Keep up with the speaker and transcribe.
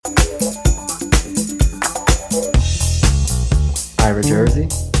Ira Jersey,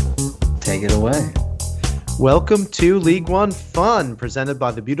 take it away. Welcome to League One Fun, presented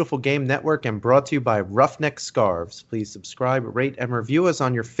by the Beautiful Game Network and brought to you by Roughneck Scarves. Please subscribe, rate, and review us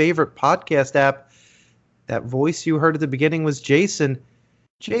on your favorite podcast app. That voice you heard at the beginning was Jason.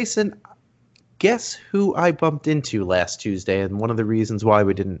 Jason, guess who I bumped into last Tuesday and one of the reasons why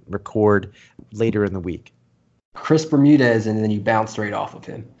we didn't record later in the week? Chris Bermudez, and then you bounced right off of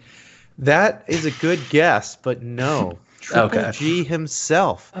him. That is a good guess, but no. Triple G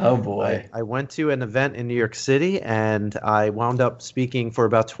himself. Oh, boy. I went to an event in New York City, and I wound up speaking for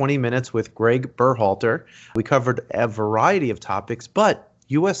about 20 minutes with Greg Berhalter. We covered a variety of topics, but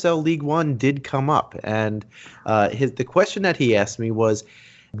USL League One did come up. And the question that he asked me was,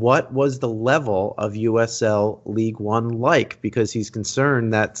 what was the level of USL League One like? Because he's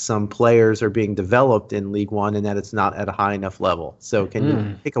concerned that some players are being developed in League One and that it's not at a high enough level. So can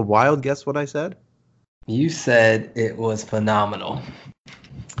you take a wild guess what I said? You said it was phenomenal.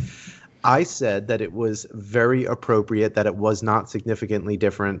 I said that it was very appropriate, that it was not significantly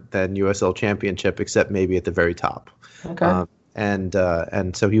different than USL Championship, except maybe at the very top. Okay. And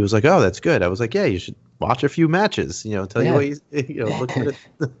so he was like, "Oh, that's good." I was like, "Yeah, you should watch a few matches. Tell you what look at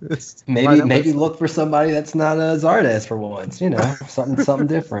it. maybe look for somebody that's not Zardes for once. Something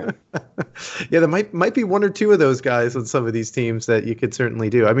different." Yeah, there might be one or two of those guys on some of these teams that you could certainly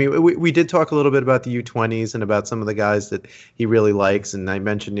do. I mean, we did talk a little bit about the U20s and about some of the guys that he really likes, and I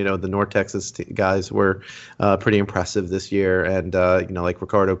mentioned the North Texas guys were pretty impressive this year, and like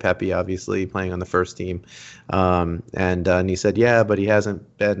Ricardo Pepi, obviously playing on the first team, and he said, yeah, but he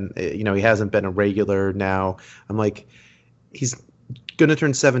hasn't been a regular now. I'm like, he's gonna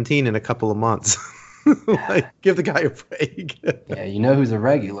turn 17 in a couple of months. Give the guy a break. Yeah, who's a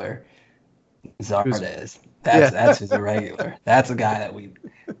regular? Zardes. That's who's a regular. That's a guy that we.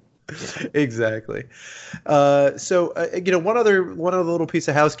 Yeah. Exactly. So one other little piece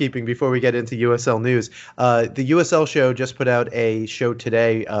of housekeeping before we get into USL news. The USL show just put out a show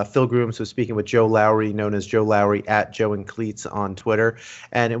today. Phil Grooms was speaking with Joe Lowry, known as Joe Lowry at Joe and Cleats on Twitter,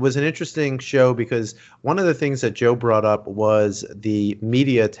 and it was an interesting show because one of the things that Joe brought up was the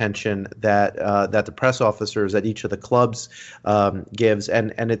media attention that the press officers at each of the clubs gives,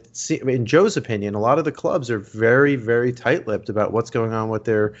 and it's, in Joe's opinion, a lot of the clubs are very, very tight-lipped about what's going on with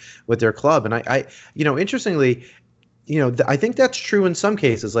their club. And I interestingly, I think that's true in some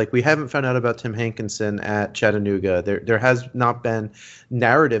cases. Like, we haven't found out about Tim Hankinson at Chattanooga. There has not been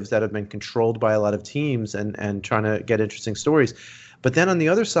narratives that have been controlled by a lot of teams and trying to get interesting stories. But then on the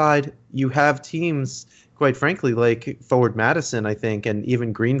other side, you have teams, quite frankly, like Forward Madison, I think, and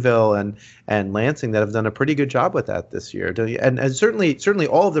even Greenville and Lansing, that have done a pretty good job with that this year. And certainly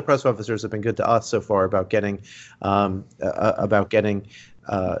all of the press officers have been good to us so far about getting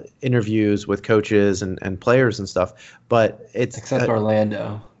interviews with coaches and players and stuff. But it's except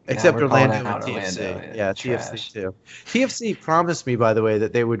Orlando. Except Orlando and TFC. Yeah, TFC too. TFC promised me, by the way,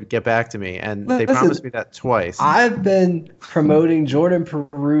 that they would get back to me, and they promised me that twice. I've been promoting Jordan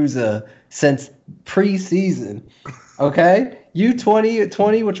Peruzza since preseason. Okay?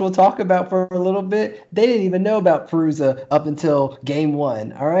 U20, which we'll talk about for a little bit, they didn't even know about Peruzza up until game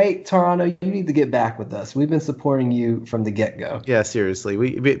one. All right, Toronto, you need to get back with us. We've been supporting you from the get-go. Yeah, seriously.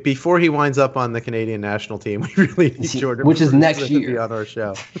 Before he winds up on the Canadian national team, we really need Jordan, which is next year, to be on our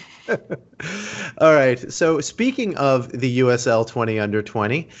show. All right. So speaking of the USL 20 under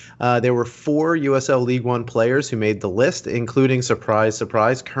 20, there were 4 USL League One players who made the list, including, surprise,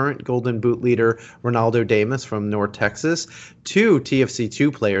 surprise, current Golden Boot leader Ronaldo Damus from North Texas, 2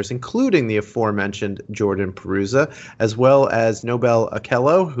 TFC2 players, including the aforementioned Jordan Peruzza, as well as Nobel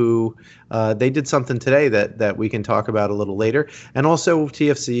Okello, who they did something today that we can talk about a little later, and also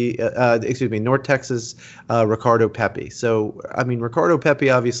North Texas Ricardo Pepi. So, I mean, Ricardo Pepi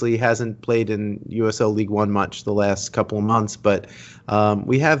obviously hasn't played in USL League One much the last couple of months, but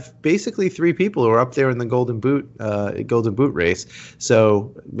we have basically 3 people who are up there in the Golden Boot race.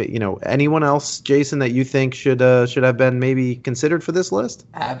 So, anyone else, Jason, that you think should have been maybe considered for this list?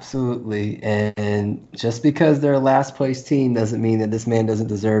 Absolutely, and just because they're a last place team doesn't mean that this man doesn't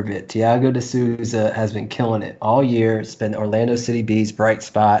deserve it. Thiago de Souza has been killing it all year. It's been Orlando City B's bright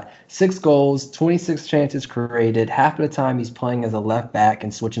spot. 6 goals, 26 chances created. Half of the time he's playing as a left back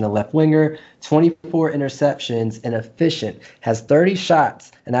and switching to left winger. 24 interceptions and efficient. Has 30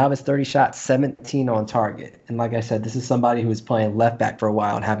 shots, and out of his 30 shots, 17 on target. And like I said, this is somebody who was playing left back for a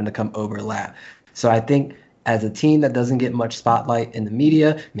while and having to come overlap. So I think as a team that doesn't get much spotlight in the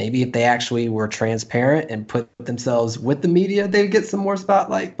media, maybe if they actually were transparent and put themselves with the media, they'd get some more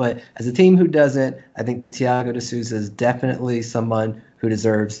spotlight. But as a team who doesn't, I think Thiago de Souza is definitely someone who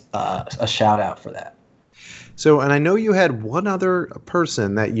deserves a shout out for that. So, and I know you had one other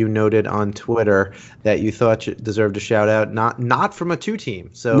person that you noted on Twitter that you thought deserved a shout out, not from a two team.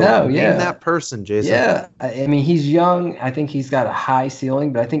 So, No, name yeah. that person, Jason. Yeah, I mean, he's young. I think he's got a high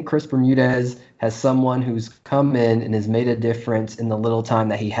ceiling, but I think Chris Bermudez has someone who's come in and has made a difference in the little time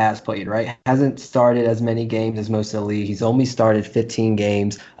that he has played, right? Hasn't started as many games as most of the league. He's only started 15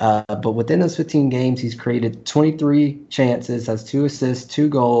 games, but within those 15 games, he's created 23 chances, has 2 assists, 2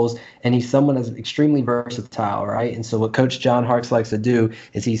 goals, and he's someone that's extremely versatile, right? And so what Coach John Harkes likes to do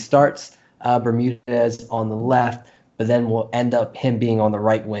is he starts Bermudez on the left, but then will end up him being on the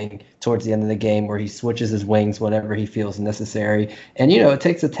right wing towards the end of the game where he switches his wings whenever he feels necessary. And, it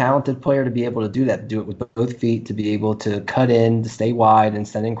takes a talented player to be able to do that, to do it with both feet, to be able to cut in, to stay wide and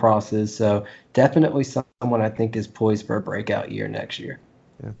send in crosses. So definitely someone I think is poised for a breakout year next year.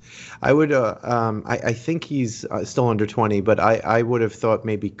 Yeah, I would. I think he's still under 20, but I would have thought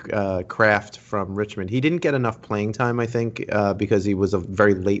maybe Kraft from Richmond. He didn't get enough playing time, I think, because he was a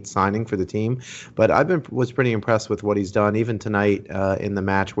very late signing for the team. But was pretty impressed with what he's done. Even tonight in the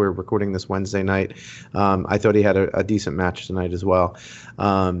match, we're recording this Wednesday night. I thought he had a decent match tonight as well.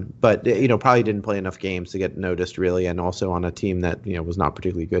 But probably didn't play enough games to get noticed really, and also on a team that was not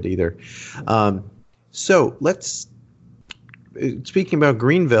particularly good either. So let's. Speaking about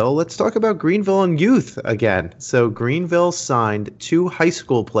Greenville, let's talk about Greenville and youth again. So Greenville signed 2 high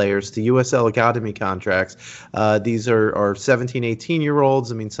school players to USL Academy contracts. These are 17,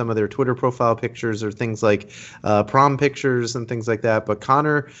 18-year-olds. I mean, some of their Twitter profile pictures are things like prom pictures and things like that. But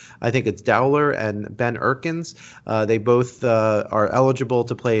Connor, I think it's Dowler, and Ben Erkins, they both are eligible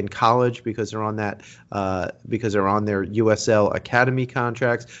to play in college because they're on their USL Academy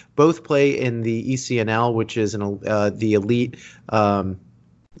contracts. Both play in the ECNL, which is the elite. Oh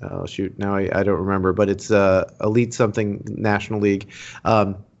shoot! Now I don't remember, but it's Elite something National League.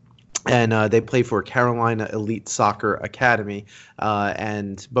 And they play for Carolina Elite Soccer Academy,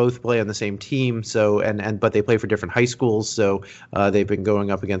 and both play on the same team. So but they play for different high schools. So they've been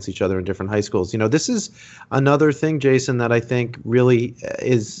going up against each other in different high schools. This is another thing, Jason, that I think really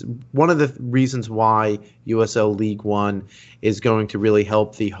is one of the reasons why USL League One is going to really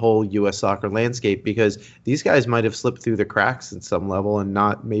help the whole U.S. soccer landscape, because these guys might have slipped through the cracks at some level and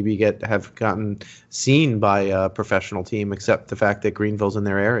not maybe have gotten seen by a professional team, except the fact that Greenville's in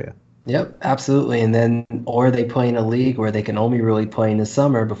their area. Yep, absolutely. And then, or they play in a league where they can only really play in the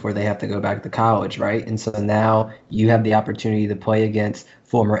summer before they have to go back to college, right? And so now you have the opportunity to play against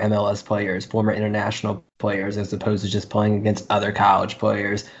former MLS players, former international players, as opposed to just playing against other college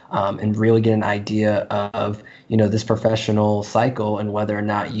players, and really get an idea of, this professional cycle and whether or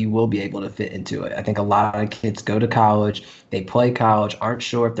not you will be able to fit into it. I think a lot of kids go to college, they play college, aren't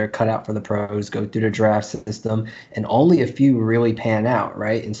sure if they're cut out for the pros, go through the draft system, and only a few really pan out,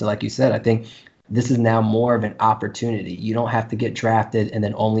 right? And so, like you said, I think this is now more of an opportunity. You don't have to get drafted and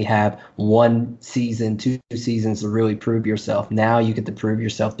then only have 1 season, 2 seasons to really prove yourself. Now you get to prove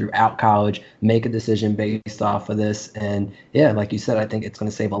yourself throughout college, make a decision based off of this. And yeah, like you said, I think it's going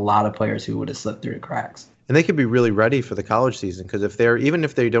to save a lot of players who would have slipped through the cracks. And they could be really ready for the college season, because even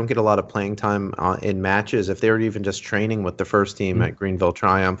if they don't get a lot of playing time in matches, if they're even just training with the first team at Greenville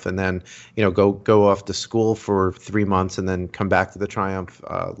Triumph, and then go off to school for 3 months and then come back to the Triumph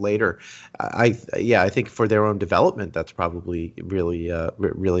later, I think for their own development, that's probably really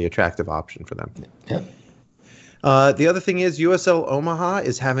attractive option for them. Yeah. The other thing is USL Omaha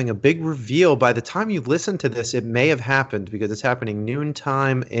is having a big reveal. By the time you listen to this, it may have happened, because it's happening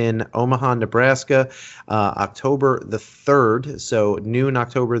noontime in Omaha, Nebraska, October the 3rd. So noon,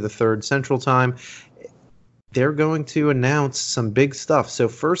 October the 3rd, Central Time. They're going to announce some big stuff. So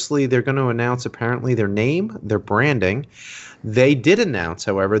firstly, they're going to announce apparently their name, their branding. They did announce,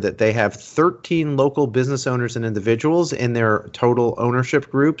 however, that they have 13 local business owners and individuals in their total ownership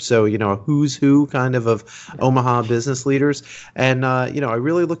group. So, a who's who kind of Omaha business leaders. And, I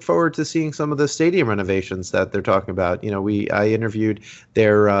really look forward to seeing some of the stadium renovations that they're talking about. I interviewed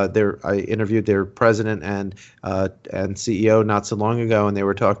their president and CEO not so long ago, and they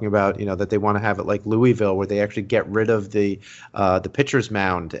were talking about, that they want to have it like Louisville, where they actually get rid of the pitcher's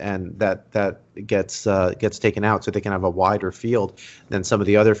mound, and that gets taken out so they can have a wider field than some of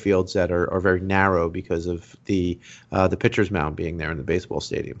the other fields that are very narrow because of the pitcher's mound being there in the baseball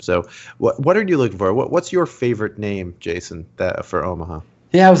stadium. So what are you looking for? What's your favorite name, Jason, for Omaha?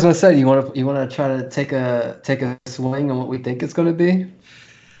 Yeah, I was gonna say, you want to try to take a swing on what we think it's going to be?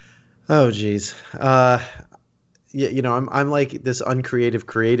 Oh, geez. I'm like this uncreative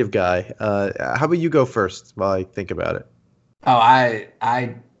creative guy. How about you go first while I think about it? Oh,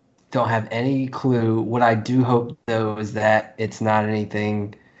 I don't have any clue. What I do hope, though, is that it's not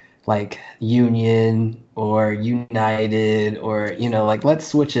anything like Union or United, or like, let's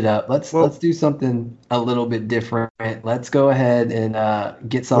switch it up. Let's Well, do something a little bit different. Let's go ahead and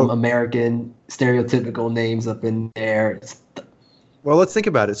get some well, American stereotypical names up in there. Well, let's think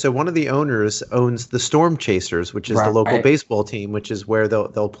about it. So one of the owners owns the Storm Chasers, which is the local Right. baseball team, which is where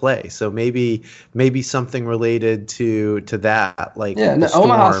they'll play. So maybe something related to that, like Yeah, the no,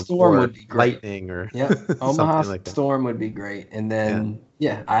 Omaha Storm Storm or would be great. Lightning or Yep, Omaha something like that. Storm would be great. And Yeah. then,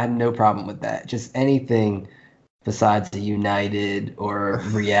 yeah, I have no problem with that. Just anything besides the United or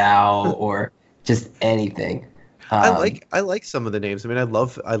Real or just anything. I like some of the names. I mean, I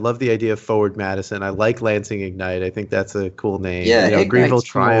love the idea of Forward Madison. I like Lansing Ignite. I think that's a cool name. Yeah, Greenville Ignite's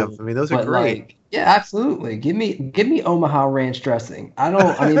Triumph. cool, I mean, those are but great. like, yeah, absolutely. Give me Omaha ranch dressing. I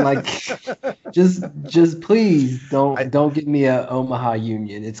mean, like, just please I, don't give me a Omaha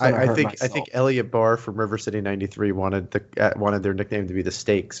Union. It's gonna I hurt my think soul. Elliot Barr from River City '93 wanted their nickname to be the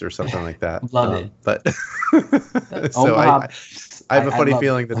Steaks or something like that. Love it. But so Omaha, I have a I funny love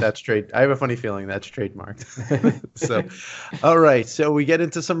feeling that's trade. I have a funny feeling that's trademarked. So, all right. So we get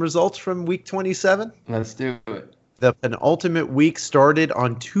into some results from Week 27. Let's do it. The penultimate week started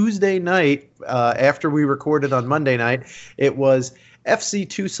on Tuesday night after we recorded on Monday night. It was FC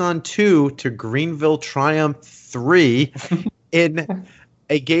Tucson 2 to Greenville Triumph 3 in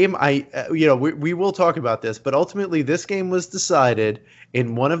a game we will talk about this, but ultimately this game was decided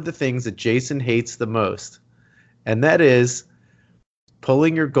in one of the things that Jason hates the most, and that is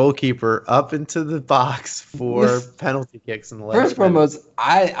pulling your goalkeeper up into the box for penalty kicks in the last First and minute. foremost,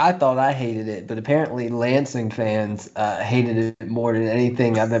 I thought I hated it, but apparently Lansing fans hated it more than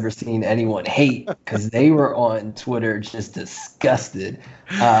anything I've ever seen anyone hate, because they were on Twitter just disgusted.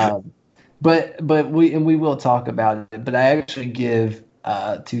 But we will talk about it. But I actually give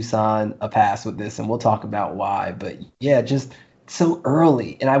Tucson a pass with this, and we'll talk about why. But yeah, just so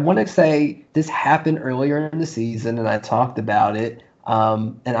early, and I want to say this happened earlier in the season, and I talked about it.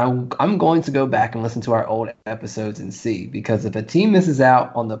 And I'm going to go back and listen to our old episodes and see, because if a team misses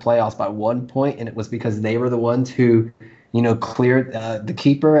out on the playoffs by 1 point and it was because they were the ones who, cleared the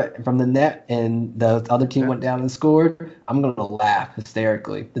keeper from the net and the other team went down and scored, I'm going to laugh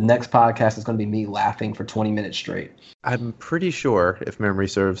hysterically. The next podcast is going to be me laughing for 20 minutes straight. I'm pretty sure, if memory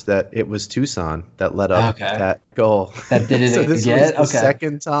serves, that it was Tucson that led up Okay. that goal. That did it So this again? was the Okay.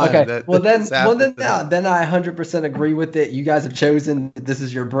 second time. Okay. That Well, then, this well, then, happened. then I 100% agree with it. You guys have chosen. This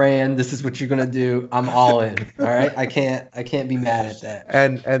is your brand. This is what you're gonna do. I'm all in. All right. I can't be mad at that.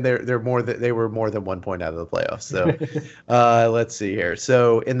 And they were more than 1 point out of the playoffs. So let's see here.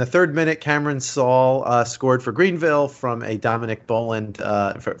 So in the third minute, Cameron Saul scored for Greenville from a Dominic Boland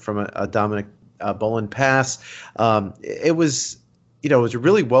Boland pass. It was it was a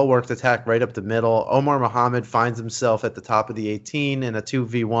really well-worked attack right up the middle. Omar Mohammed finds himself at the top of the 18 in a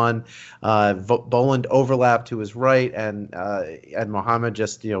 2v1. Boland overlapped to his right, and Mohammed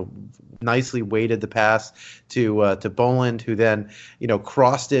just nicely weighted the pass to Boland, who then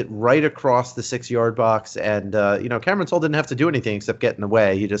crossed it right across the 6-yard box. And Cameron Saul didn't have to do anything except get in the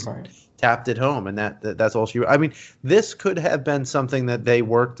way. He just tapped it home, and that's all she. I mean, this could have been something that they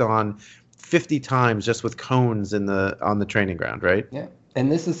worked on 50 times just with cones on the training ground, right? Yeah. And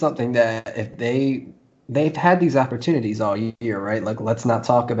this is something that if they've had these opportunities all year, right? Like, let's not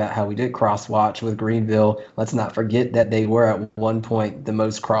talk about how we did cross watch with Greenville. Let's not forget that they were at one point the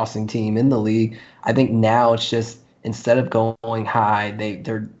most crossing team in the league. I think now it's just, instead of going high,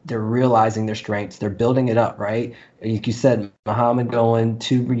 they're realizing their strengths. They're building it up, right? Like you said, Muhammad going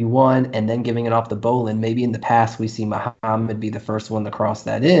 2v1 and then giving it off to Boland. Maybe in the past we see Muhammad be the first one to cross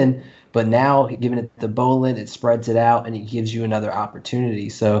that in, but now giving it to Boland, it spreads it out and it gives you another opportunity.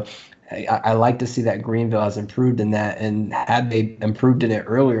 So I like to see that Greenville has improved in that, and had they improved in it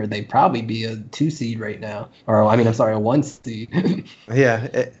earlier, they'd probably be a 2 seed right now, or I'm sorry, a 1 seed. Yeah,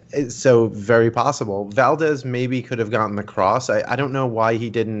 it's so very possible. Valdez maybe could have gotten the cross. I don't know why he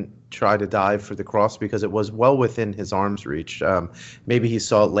didn't try to dive for the cross, because it was well within his arm's reach. Maybe he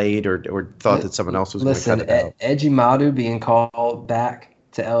saw it late or thought that someone else was going to cut it out. Ejimadu being called back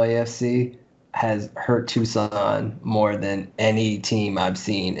to LAFC has hurt Tucson more than any team I've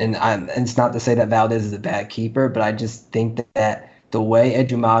seen. And it's not to say that Valdez is a bad keeper, but I just think that the way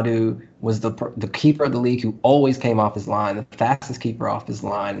Ejimadu was the keeper of the league who always came off his line, the fastest keeper off his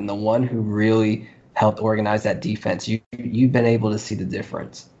line, and the one who really helped organize that defense, you've been able to see the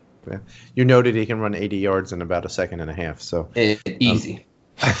difference. Yeah. You noted he can run 80 yards in about a second and a half. So Easy.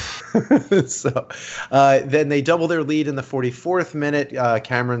 So then they double their lead in the 44th minute.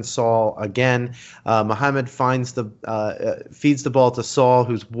 Cameron Saul again. Mohammed feeds the ball to Saul,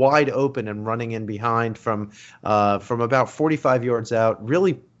 who's wide open and running in behind from about 45 yards out.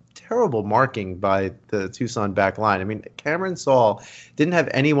 Really terrible marking by the Tucson back line. I mean, Cameron Saul didn't have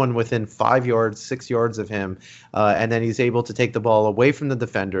anyone within 5 yards, 6 yards of him, and then he's able to take the ball away from the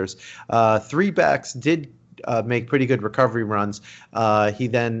defenders. Three backs did make pretty good recovery runs. He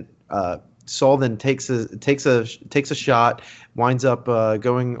then Saul then takes a shot, winds up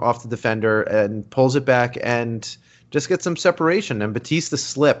going off the defender and pulls it back and just gets some separation. And Batista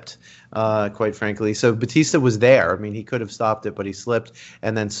slipped, quite frankly. So Batista was there. I mean, he could have stopped it, but he slipped.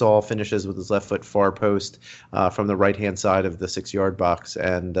 And then Saul finishes with his left foot far post from the right-hand side of the 6-yard box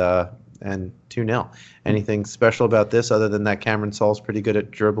and 2-0. Anything special about this other than that Cameron Saul's pretty good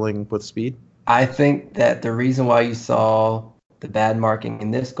at dribbling with speed? I think that the reason why you saw the bad marking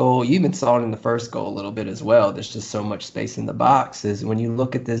in this goal, you even saw it in the first goal a little bit as well. There's just so much space in the box. Is when you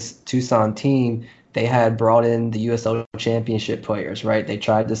look at this Tucson team, they had brought in the USL Championship players, right? They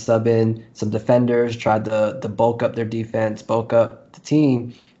tried to sub in some defenders, tried to bulk up their defense, bulk up the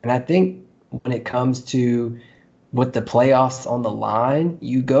team. And I think when it comes to with the playoffs on the line,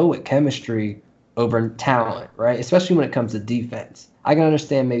 you go with chemistry over talent, right? Especially when it comes to defense. I can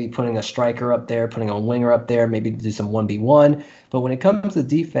understand maybe putting a striker up there, putting a winger up there, maybe do some 1v1. But when it comes to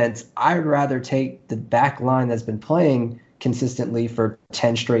defense, I'd rather take the back line that's been playing consistently for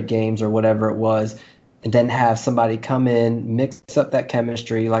 10 straight games or whatever it was, and then have somebody come in, mix up that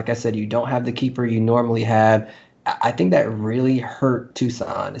chemistry. Like I said, you don't have the keeper you normally have. I think that really hurt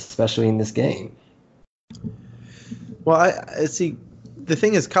Tucson, especially in this game. Well, I see. The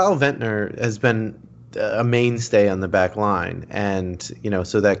thing is, Kyle Ventnor has been a mainstay on the back line, and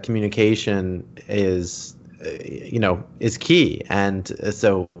so that communication is key. And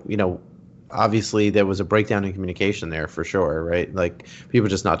so obviously there was a breakdown in communication there for sure, right? Like people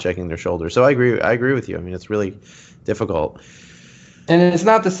just not checking their shoulders. So I agree with you. I mean, it's really difficult. And it's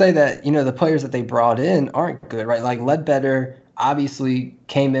not to say that the players that they brought in aren't good, right? Like Ledbetter obviously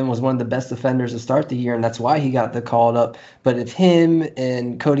came in, was one of the best defenders to start the year, and that's why he got the called up. But if him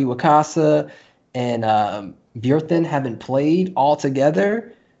and Cody Wakasa and Bjorthen haven't played all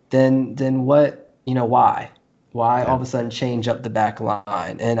together, then what? Why? Why all of a sudden change up the back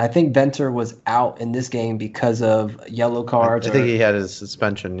line? And I think Venter was out in this game because of yellow cards. I think he had his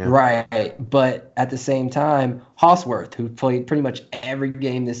suspension. Yeah. Right. But at the same time, Hosworth, who played pretty much every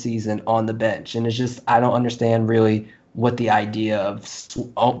game this season on the bench. And it's just, I don't understand really what the idea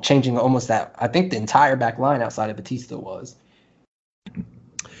of changing almost that, I think the entire back line outside of Batista was.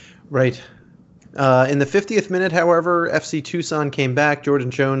 Right. In the 50th minute, however, FC Tucson came back. Jordan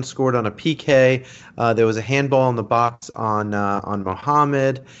Jones scored on a PK. There was a handball in the box on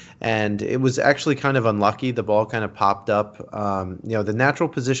Mohammed, and it was actually kind of unlucky. The ball kind of popped up. The natural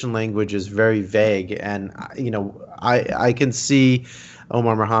position language is very vague, and I can see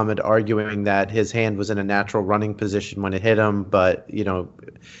Omar Mohammed arguing that his hand was in a natural running position when it hit him, but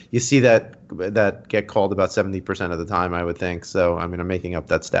you see that get called about 70% of the time, I would think. So I mean, I'm making up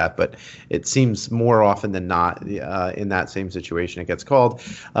that stat, but it seems more often than not in that same situation it gets called.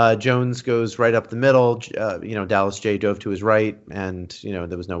 Jones goes right up the middle. Dallas J dove to his right, and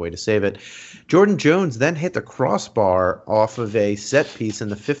there was no way to save it. Jordan Jones then hit the crossbar off of a set piece in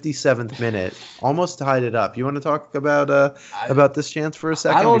the 57th minute, almost tied it up. You want to talk about this chance for a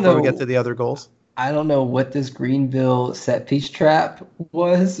second before we get to the other goals? I don't know what this Greenville set piece trap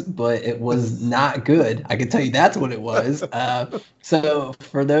was, but it was not good. I can tell you that's what it was. So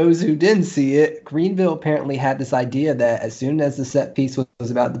for those who didn't see it, Greenville apparently had this idea that as soon as the set piece was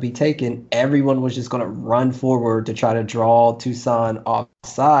about to be taken, everyone was just going to run forward to try to draw Tucson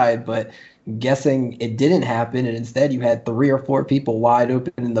offside. But guessing it didn't happen, and instead you had 3 or 4 people wide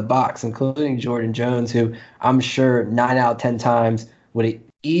open in the box, including Jordan Jones, who I'm sure 9 out of 10 times would have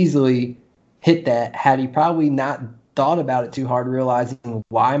easily hit that had he probably not thought about it too hard, realizing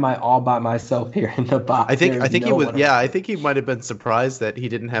why am I all by myself here in the box? I think he was. Yeah, I think he might have been surprised that he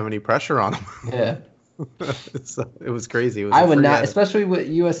didn't have any pressure on him. Yeah. So it was crazy. I would not, especially with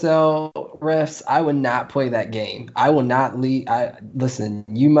USL refs, I would not play that game. I will not lead. Listen,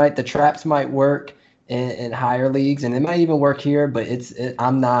 the traps might work in higher leagues, and it might even work here, but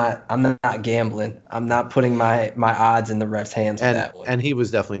I'm not gambling. I'm not putting my odds in the ref's hands for that one. And he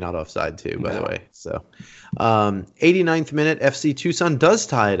was definitely not offside too, by the way. So 89th minute, FC Tucson does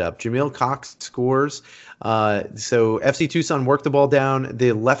tie it up. Jameel Cox scores. So FC Tucson worked the ball down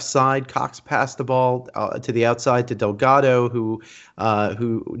the left side. Cox passed the ball to the outside to Delgado, who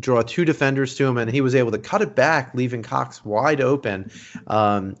draw 2 defenders to him, and he was able to cut it back, leaving Cox wide open.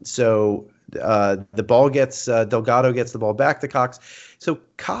 The ball gets Delgado gets the ball back to Cox. So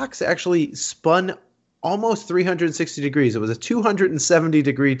Cox actually spun almost 360 degrees. It was a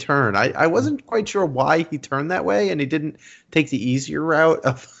 270-degree turn. I wasn't quite sure why he turned that way, and he didn't take the easier route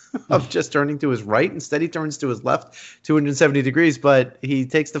of just turning to his right. Instead, he turns to his left 270 degrees, but he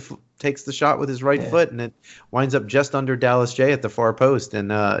takes the shot with his right foot, and it winds up just under Dallas J at the far post,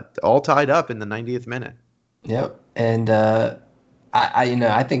 and all tied up in the 90th minute. Yep. And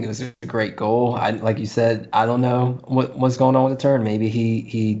I think it was a great goal. Like you said, I don't know what's going on with the turn. Maybe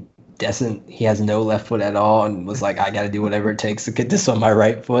he has no left foot at all and was like, I got to do whatever it takes to get this on my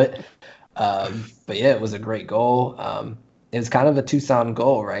right foot. But yeah, it was a great goal. It was kind of a Tucson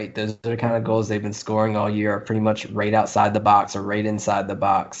goal, right? Those are the kind of goals they've been scoring all year, are pretty much right outside the box or right inside the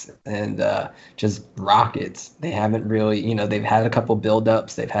box, and just rockets. They haven't really, they've had a couple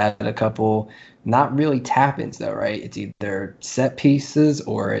build-ups. They've had a couple not really tap-ins, though, right? It's either set pieces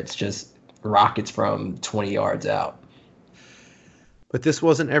or it's just rockets from 20 yards out. But this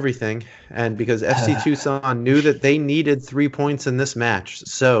wasn't everything, and because FC Tucson knew that they needed 3 points in this match,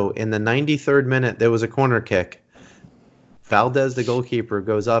 so in the 93rd minute, there was a corner kick. Valdez, the goalkeeper,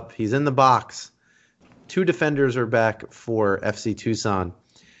 goes up. He's in the box. 2 defenders are back for FC Tucson.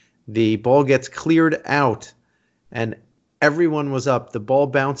 The ball gets cleared out, and everyone was up. The ball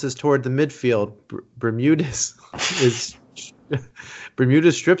bounces toward the midfield.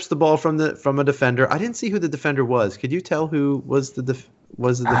 Bermudez strips the ball from a defender. I didn't see who the defender was. Could you tell who was the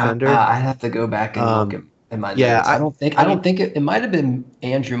defender? I have to go back and look in my notes. I don't think it might have been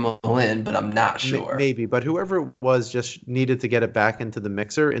Andrew Malin, but I'm not sure. Maybe, but whoever it was just needed to get it back into the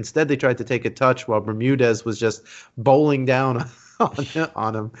mixer. Instead, they tried to take a touch while Bermudez was just bowling down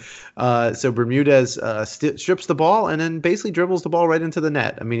on him. So Bermudez strips the ball and then basically dribbles the ball right into the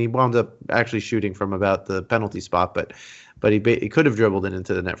net. I mean, he wound up actually shooting from about the penalty spot, but he could have dribbled it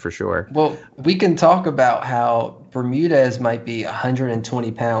into the net for sure. Well, we can talk about how Bermudez might be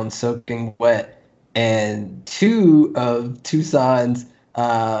 120 pounds soaking wet, and 2 of Tucson's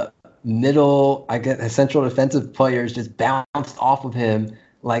central defensive players just bounced off of him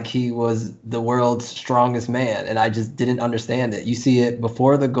like he was the world's strongest man, and I just didn't understand it. You see it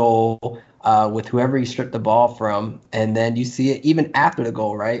before the goal with whoever he stripped the ball from, and then you see it even after the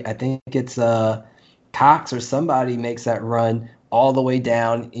goal, right? I think it's Cox or somebody makes that run all the way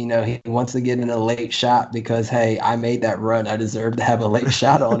down. He wants to get in a late shot because, hey, I made that run. I deserve to have a late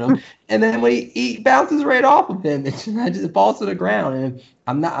shot on him. And then when he bounces right off of him, it just falls to the ground.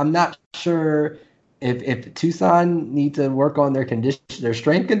 And I'm not sure if Tucson need to work on their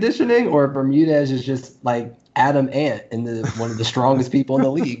strength conditioning, or if Bermudez is just like Adam Ant and one of the strongest people in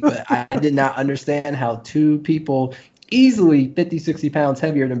the league. But I did not understand how 2 people easily 50, 60 pounds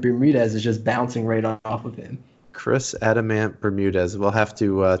heavier than Bermudez is just bouncing right off of him. Chris Adamant Bermudez. We'll have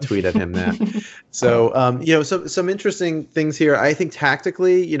to tweet at him that. So, some interesting things here. I think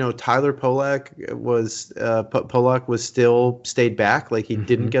tactically, Tyler Polak was still stayed back. Like he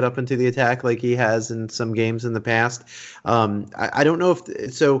didn't get up into the attack like he has in some games in the past. I don't know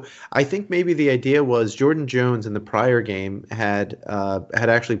so. I think maybe the idea was Jordan Jones in the prior game had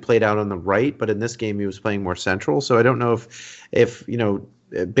actually played out on the right, but in this game he was playing more central. So I don't know if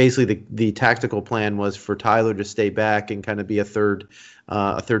basically the tactical plan was for Tyler to stay back and kind of be a third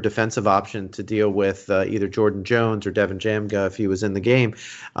defensive option to deal with either Jordan Jones or Devin Jamga if he was in the game.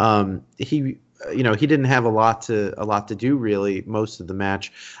 He didn't have a lot to do really most of the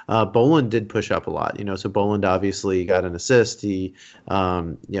match. Boland did push up a lot, so Boland obviously got an assist. He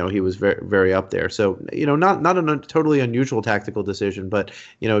was very, very up there. So, not a totally unusual tactical decision, but,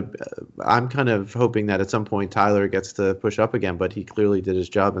 I'm kind of hoping that at some point Tyler gets to push up again, but he clearly did his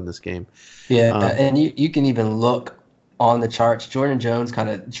job in this game. Yeah. And you can even look on the charts. Jordan Jones kind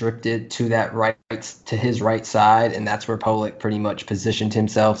of drifted to his right side, and that's where Polak pretty much positioned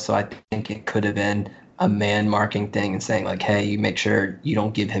himself. So I think it could have been a man marking thing and saying like, hey, you make sure you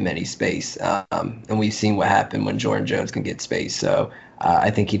don't give him any space. And we've seen what happened when Jordan Jones can get space. So I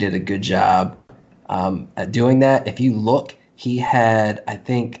think he did a good job at doing that. If you look, he had, I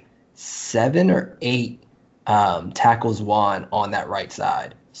think, 7 or 8 tackles won on that right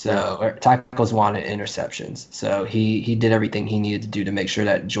side. So tackles won and interceptions. So he did everything he needed to do to make sure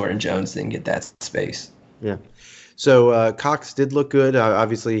that Jordan Jones didn't get that space. Yeah. So Cox did look good.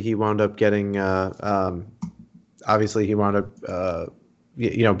 Obviously, he wound up getting.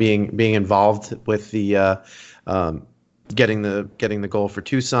 Being involved with the getting the goal for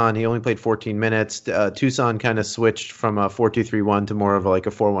Tucson. He only played 14 minutes. Tucson kind of switched from a 4-2-3-1 to more of like a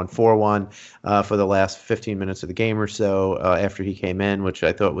 4-1-4-1 for the last 15 minutes of the game or so after he came in, which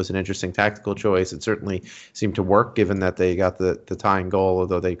I thought was an interesting tactical choice. It certainly seemed to work given that they got the tying goal,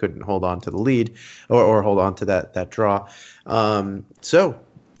 although they couldn't hold on to the lead or hold on to that draw. So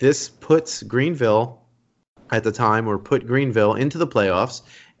this puts Greenville at the time, or put Greenville into the playoffs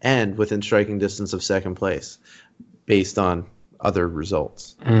and within striking distance of second place, based on other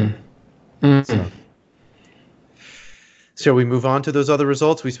results. Mm. Mm. So, shall we move on to those other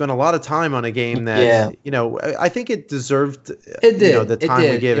results? We spent a lot of time on a game that, I think it deserved, It did. the time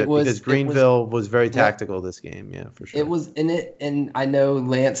we gave it because It Greenville was very Yep. tactical this game. Yeah, for sure. It was in it, and I know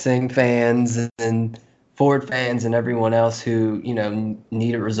Lansing fans and Ford fans and everyone else who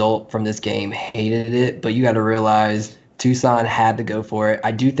need a result from this game hated it, but you got to realize Tucson had to go for it.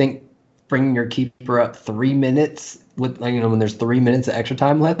 I do think bringing your keeper up 3 minutes with when there's 3 minutes of extra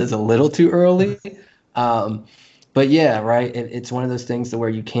time left is a little too early. But yeah, right. It's one of those things to where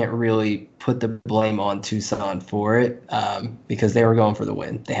you can't really put the blame on Tucson for it because they were going for the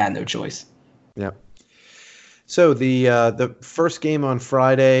win. They had no choice. Yeah. So the first game on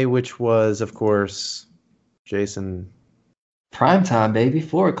Friday, which was, of course, Jason. Primetime, baby,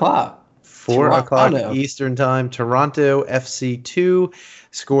 4:00. 4:00 Eastern time. Toronto FC2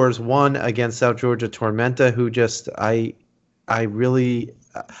 scores 1 against South Georgia Tormenta, who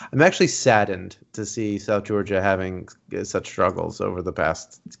I'm actually saddened to see South Georgia having such struggles over the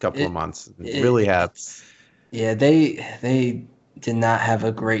past couple of months. Really have. Yeah, they did not have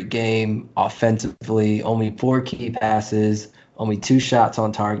a great game offensively. Only 4 key passes, only 2 shots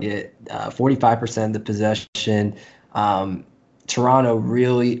on target, 45% of the possession. Toronto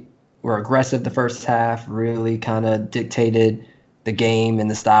really were aggressive the first half, really kind of dictated the game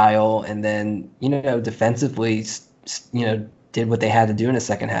and the style, and then defensively, did what they had to do in the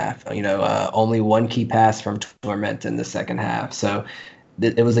second half. Only 1 key pass from Tormenta in the second half. So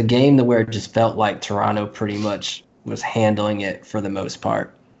it was a game where it just felt like Toronto pretty much was handling it for the most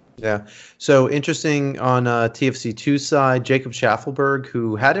part. Yeah. So interesting on TFC2 side, Jacob Schaffelberg,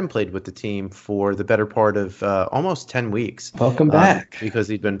 who hadn't played with the team for the better part of almost 10 weeks. Welcome back. Because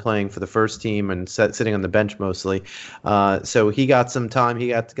he'd been playing for the first team and sitting on the bench mostly. So he got some time. He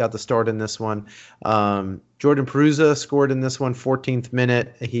got the start in this one. Jordan Perusa scored in this one, 14th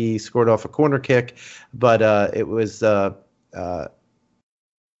minute. He scored off a corner kick, but it was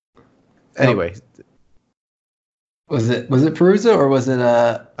anyway. Was it Perusa or was it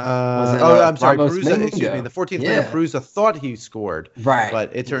I'm sorry, Ramos Perusa. Mingo? Excuse me. The 14th minute, Perusa thought he scored, right?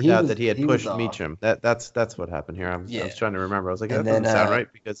 But it turned out that he had pushed Meacham. That's what happened here. I was trying to remember. I was like, that doesn't sound right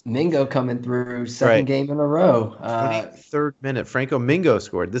because Mingo coming through second game in a row. 23rd minute, Franco Mingo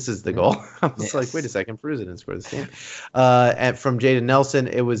scored. This is the goal. I was like, wait a second, Perusa didn't score this game. And from Jaden Nelson,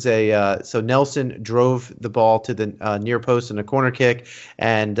 it was so Nelson drove the ball to the near post in a corner kick,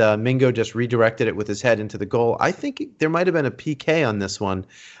 and Mingo just redirected it with his head into the goal. I think there might have been a PK on this one.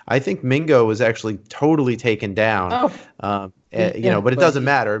 I think Mingo was actually totally taken down. But it doesn't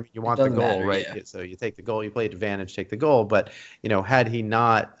matter. I mean, you want the goal, right? Yeah. So you take the goal, you play advantage, take the goal. But had he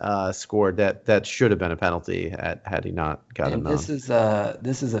not scored, that should have been a penalty had he not gotten. This is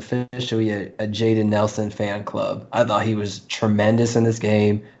officially a Jaden Nelson fan club. I thought he was tremendous in this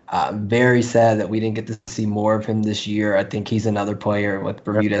game. Very sad that we didn't get to see more of him this year. I think he's another player with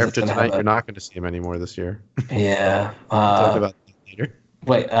Bermudez. After tonight, you're not going to see him anymore this year. Yeah. We'll talk about that later.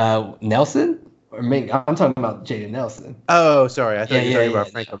 Wait, Nelson? I'm talking about Jaden Nelson. Oh, sorry. I thought you were talking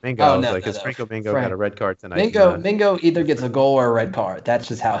about Franco Mingo. I was like, because Franco Mingo got a red card tonight. Mingo either gets a goal or a red card. That's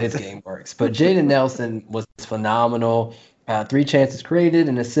just how his game works. But Jaden Nelson was phenomenal. 3 chances created,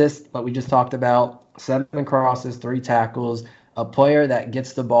 an assist, what we just talked about, 7 crosses, 3 tackles. A player that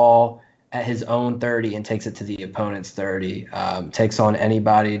gets the ball at his own 30 and takes it to the opponent's 30. Takes on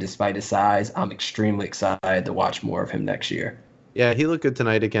anybody despite his size. I'm extremely excited to watch more of him next year. Yeah, he looked good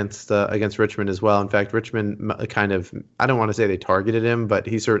tonight against Richmond as well. In fact, Richmond kind of, I don't want to say they targeted him, but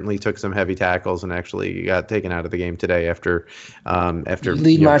he certainly took some heavy tackles and actually got taken out of the game today after. You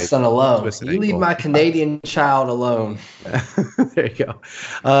leave my son alone. You leave my Canadian child alone. There you go.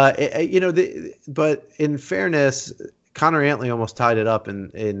 But in fairness, Connor Antley almost tied it up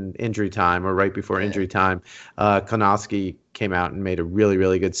in injury time or right before injury time. Konoski came out and made a really,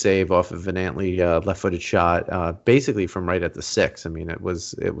 really good save off of an Antley left-footed shot, basically from right at the 6. I mean, it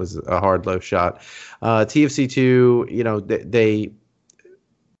was a hard low shot. TFC2,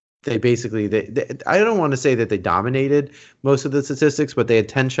 they basically I don't want to say that they dominated most of the statistics, but they had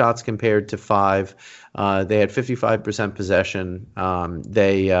 10 shots compared to 5. They had 55% possession.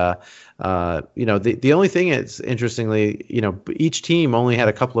 The only thing is, interestingly, each team only had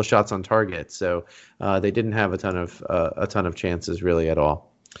a couple of shots on target, so they didn't have a ton of chances really at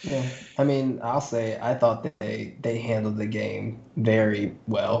all. Yeah, I mean, I'll say I thought they handled the game very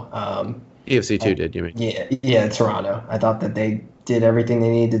well. EFC2 did, you mean? Yeah, Toronto. I thought that they did everything they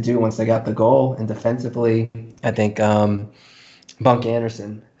needed to do once they got the goal. And defensively, I think Bunk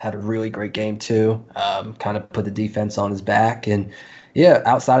Anderson had a really great game too. Kind of put the defense on his back. And, yeah,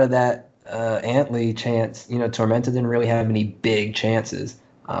 outside of that Antley chance, Tormenta didn't really have any big chances.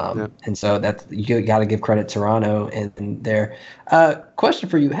 Yeah. And so that's you got to give credit to Toronto and their question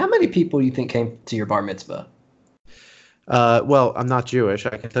for you. How many people do you think came to your bar mitzvah? Well, I'm not Jewish.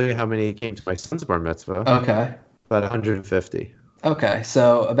 I can tell you how many came to my son's bar mitzvah. Okay. About 150. Okay,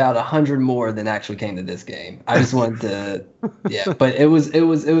 so about 100 more than actually came to this game. I just wanted to, yeah, but it was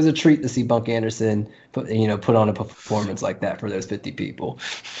a treat to see Bunk Anderson put on a performance like that for those 50 people.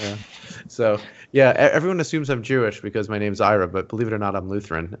 Yeah. So yeah, everyone assumes I'm Jewish because my name's Ira, but believe it or not, I'm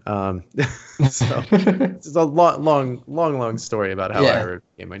Lutheran. So it's a long story about how Ira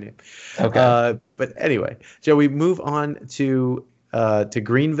became my name. Okay. But anyway, shall we move on to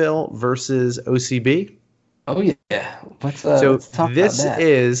Greenville versus OCB? Oh yeah, let's talk about this that.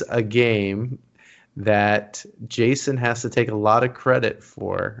 is a game that Jason has to take a lot of credit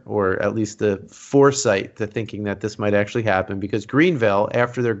for, or at least the foresight to thinking that this might actually happen, because Greenville,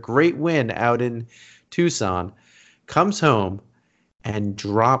 after their great win out in Tucson, comes home and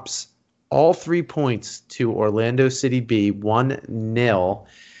drops all 3 points to Orlando City B, 1-0.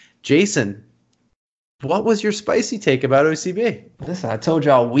 Jason, what was your spicy take about OCB? Listen, I told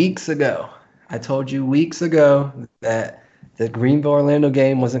you weeks ago that the Greenville Orlando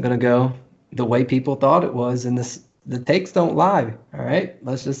game wasn't going to go the way people thought it was, and the takes don't lie. All right,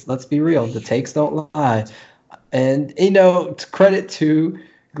 let's be real. The takes don't lie, and credit to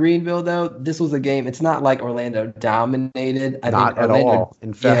Greenville though. This was a game. It's not like Orlando dominated. I Not think at Orlando, all.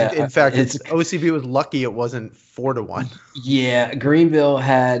 In fact, it's OCB was lucky it wasn't 4-1. Yeah, Greenville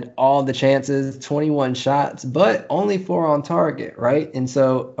had all the chances, 21 shots, but only 4 on target, right? And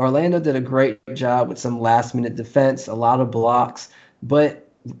so Orlando did a great job with some last-minute defense, a lot of blocks. But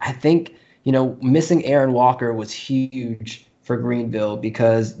I think, missing Aaron Walker was huge for Greenville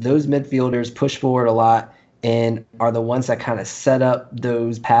because those midfielders push forward a lot and are the ones that kind of set up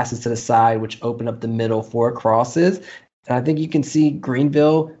those passes to the side, which open up the middle for crosses. And I think you can see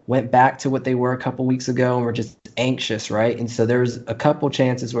Greenville went back to what they were a couple weeks ago and were just anxious, right? And so there's a couple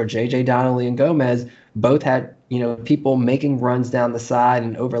chances where J.J. Donnelly and Gomez both had, people making runs down the side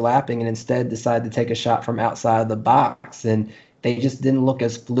and overlapping, and instead decided to take a shot from outside the box. And they just didn't look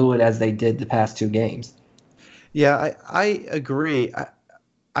as fluid as they did the past 2 games. Yeah, I agree.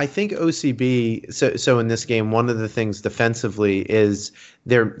 I think OCB, so in this game, one of the things defensively is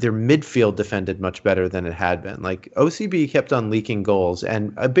their midfield defended much better than it had been. Like, OCB kept on leaking goals,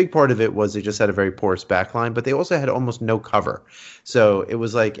 and a big part of it was they just had a very porous back line, but they also had almost no cover. So it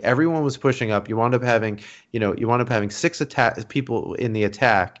was like everyone was pushing up. You wound up having 6 people in the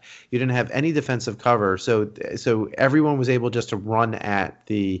attack. You didn't have any defensive cover, so everyone was able just to run at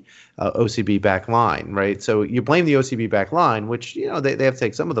the OCB back line, right? So you blame the OCB back line, which they have to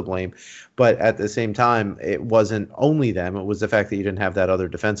take some of the blame, but at the same time, it wasn't only them. It was the fact that you didn't have that other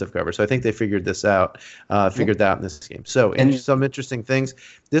defensive cover. So I think they figured that out in this game. So some interesting things.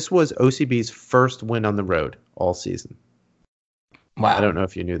 This was OCB's first win on the road all season. Wow. I don't know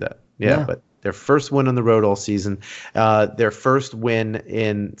if you knew that. Yeah. But their first win on the road all season. Their first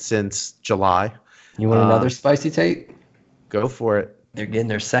win since July. You want another spicy take? Go for it. They're getting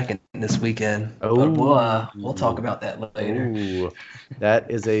their second this weekend. Oh, but we'll talk about that later. Ooh, that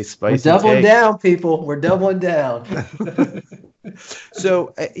is a spicy We're doubling take. down, people. We're doubling down.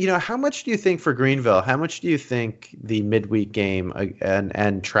 So, how much do you think for Greenville? How much do you think the midweek game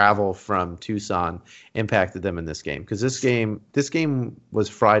and travel from Tucson impacted them in this game? Because this game was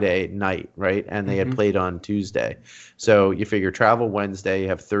Friday night, right? And they had played on Tuesday. So you figure travel Wednesday, you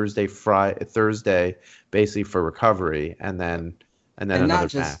have Thursday, basically for recovery, and then another not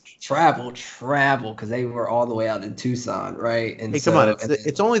just match. travel, because they were all the way out in Tucson, right? And hey, come on!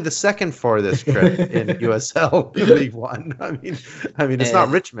 It's only the second farthest trip in USL League One. I mean, it's not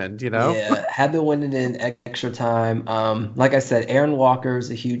Richmond, Yeah, had to win it in extra time. Like I said, Aaron Walker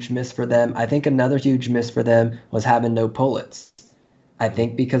is a huge miss for them. I think another huge miss for them was having no Pullets. I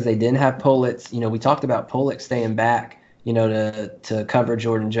think because they didn't have Pullets. We talked about Pullet staying back, to cover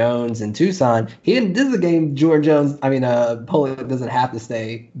Jordan Jones in Tucson. This is a game Pullet doesn't have to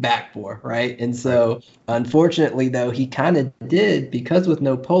stay back for, right? And so, unfortunately, though, he kind of did, because with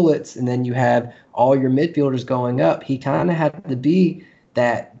no Pullets, and then you have all your midfielders going up, he kind of had to be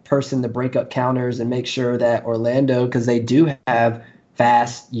that person to break up counters and make sure that Orlando, because they do have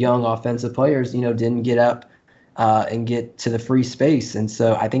fast, young offensive players, didn't get up and get to the free space. And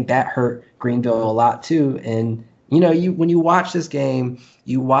so I think that hurt Greenville a lot too. And when you watch this game,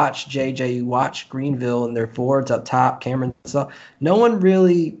 you watch JJ, you watch Greenville and their forwards up top, Cameron. So no one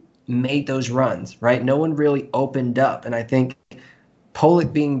really made those runs, right? No one really opened up. And I think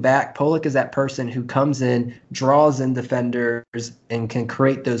Pollock being back, Pollock is that person who comes in, draws in defenders, and can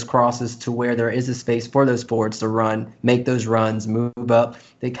create those crosses to where there is a space for those forwards to run, make those runs, move up.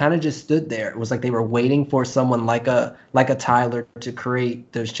 They kind of just stood there. It was like they were waiting for someone like a Tyler to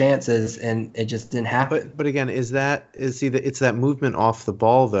create those chances, and it just didn't happen. But again, it's that movement off the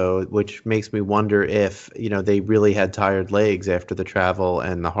ball though, which makes me wonder if they really had tired legs after the travel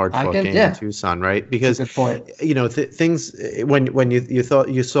and the hard fought game in Tucson, right? Because good point. Things when you thought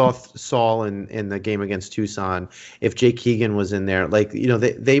you saw Saul in the game against Tucson, if Jake Keegan was in there,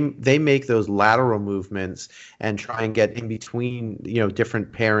 they make those lateral movements and try and get in between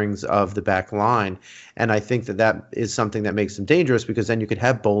different pairings of the back line, and I think that is something that makes them dangerous, because then you could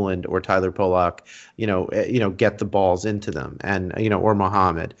have Boland or Tyler Pollock get the balls into them, and or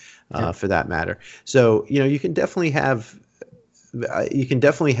Muhammad for that matter. So you can definitely have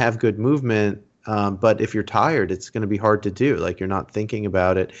good movement. But if you're tired, it's going to be hard to do. Like, you're not thinking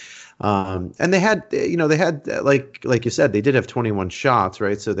about it. And they had like you said, they did have 21 shots,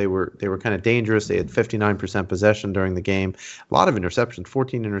 right? So they were kind of dangerous. They had 59% possession during the game. A lot of interceptions,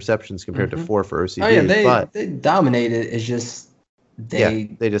 14 interceptions compared to 4 for OCD. Oh yeah, they dominated. It's just they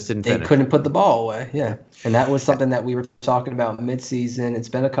just didn't. They couldn't put the ball away. Yeah, and that was something that we were talking about midseason. It's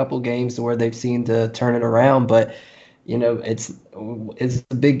been a couple games where they've seemed to turn it around, but. It's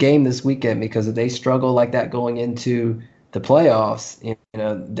a big game this weekend, because if they struggle like that going into the playoffs,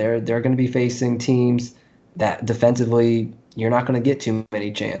 they're going to be facing teams that defensively you're not going to get too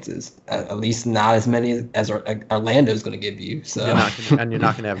many chances, at least not as many as Orlando's going to give you. So you're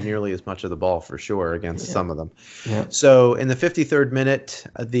not going to have nearly as much of the ball for sure against some of them. Yeah. So in the 53rd minute,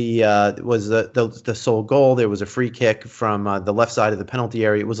 the sole goal. There was a free kick from the left side of the penalty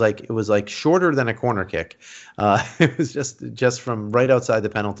area. It was like shorter than a corner kick. It was just from right outside the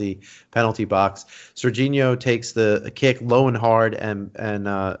penalty box. Serginho takes the kick low and hard, and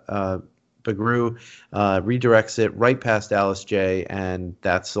Bagru redirects it right past Dallas J, and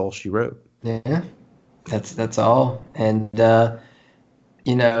that's all she wrote. Yeah, that's all. And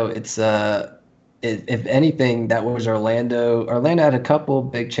it's if anything, that was Orlando. Orlando had a couple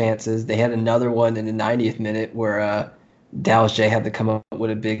big chances. They had another one in the 90th minute where Dallas J had to come up with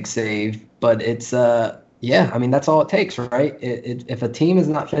a big save. But it's that's all it takes, right? If a team is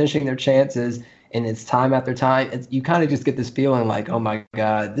not finishing their chances, and it's time after time, you kind of just get this feeling like, oh my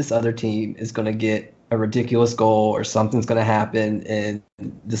God, this other team is going to get a ridiculous goal, or something's going to happen, and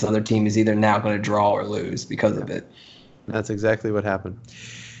this other team is either now going to draw or lose because of it. That's exactly what happened.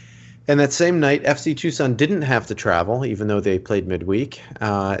 And that same night, FC Tucson didn't have to travel, even though they played midweek.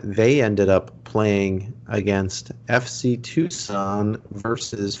 They ended up playing against FC Tucson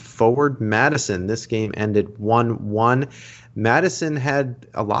versus Forward Madison. This game ended 1-1. Madison had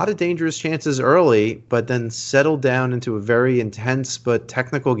a lot of dangerous chances early, but then settled down into a very intense but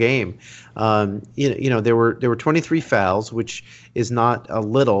technical game. There were 23 fouls, which is not a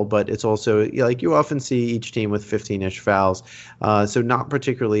little, but it's also you often see each team with 15-ish fouls, so not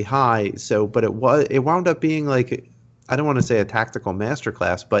particularly high. So, but it wound up being I don't want to say a tactical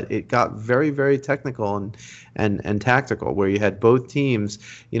masterclass, but it got very, very technical and tactical, where you had both teams,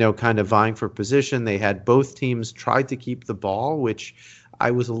 kind of vying for position. They had both teams tried to keep the ball, which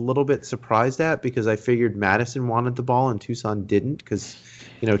I was a little bit surprised at, because I figured Madison wanted the ball and Tucson didn't, because,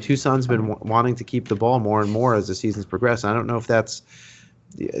 Tucson's been wanting to keep the ball more and more as the season's progressed. I don't know if that's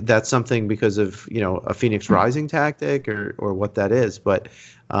something because of, a Phoenix Rising tactic or what that is, but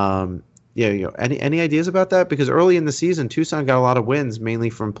any ideas about that? Because early in the season, Tucson got a lot of wins, mainly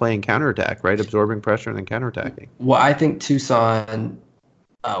from playing counterattack, right? Absorbing pressure and then counterattacking. Well, I think Tucson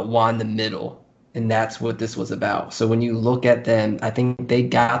won the middle, and that's what this was about. So when you look at them, I think they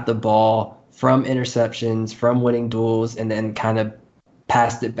got the ball from interceptions, from winning duels, and then kind of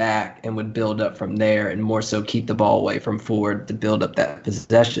passed it back and would build up from there, and more so keep the ball away from Ford to build up that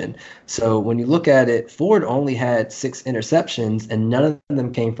possession. So when you look at it, Ford only had 6 interceptions, and none of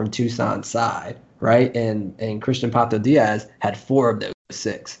them came from Tucson's side, right? And Christian Pato Diaz had 4 of those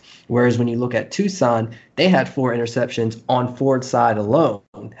 6. Whereas when you look at Tucson, they had 4 interceptions on Ford's side alone,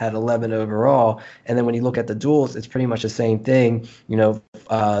 had 11 overall. And then when you look at the duels, it's pretty much the same thing.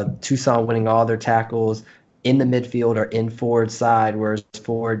 Tucson winning all their tackles in the midfield or in Ford's side, whereas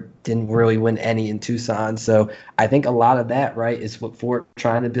Ford didn't really win any in Tucson. So I think a lot of that, right, is what Ford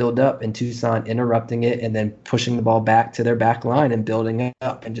trying to build up, and Tucson interrupting it and then pushing the ball back to their back line and building it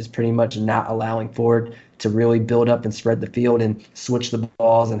up, and just pretty much not allowing Ford to really build up and spread the field and switch the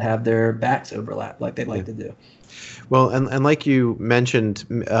balls and have their backs overlap like they like to do. Well, and like you mentioned,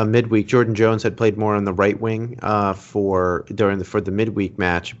 midweek, Jordan Jones had played more on the right wing for the midweek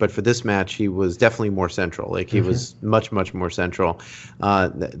match, but for this match, he was definitely more central. Like he was much more central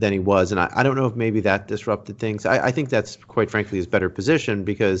than he was, and I don't know if maybe that disrupted things. I think that's quite frankly his better position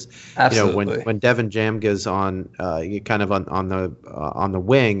because when Devin Jamga's on kind of on the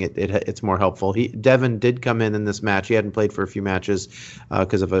wing, it's more helpful. Devin did come in this match. He hadn't played for a few matches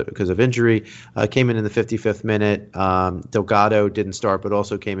because of injury. Came in the 55th minute. Delgado didn't start, but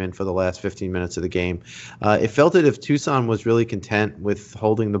also came in for the last 15 minutes of the game. It felt that if Tucson was really content with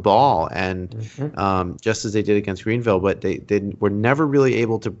holding the ball, and just as they did against Greenville, but they were never really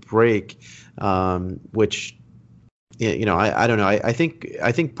able to break, which. I don't know. I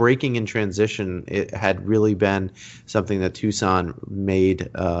think breaking in transition it had really been something that Tucson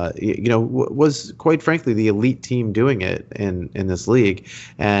made. Was quite frankly the elite team doing it in this league,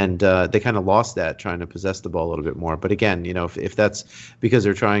 and they kind of lost that trying to possess the ball a little bit more. But again, if that's because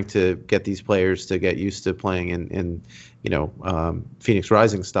they're trying to get these players to get used to playing in Phoenix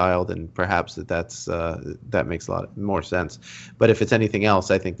Rising style, then perhaps that makes a lot more sense. But if it's anything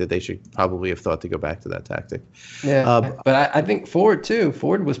else, I think that they should probably have thought to go back to that tactic. Yeah, but I think Ford too.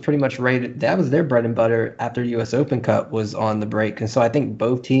 Ford was pretty much rated. That was their bread and butter after U.S. Open Cup was on the break, and so I think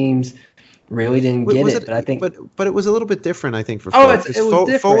both teams really didn't get it. But I think, but it was a little bit different. I think for Ford. It was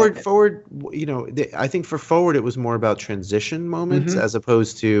different. Forward. I think for Forward it was more about transition moments as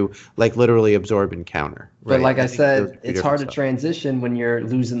opposed to like literally absorb and counter. Right? But like I said, it's hard to transition when you're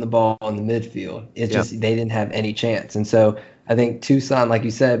losing the ball in the midfield. It's just they didn't have any chance, and so I think Tucson, like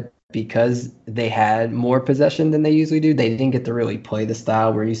you said, because they had more possession than they usually do, they didn't get to really play the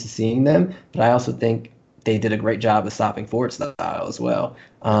style we're used to seeing them. But I also think they did a great job of stopping Ford style as well.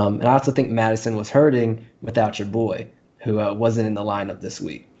 And I also think Madison was hurting without your boy, who wasn't in the lineup this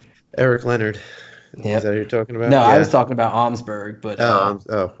week. Eric Leonard. Yep. Is that what you're talking about? No, I was talking about Omsberg. But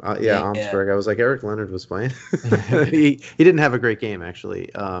Omsberg. I was like, Eric Leonard was playing. he didn't have a great game, actually.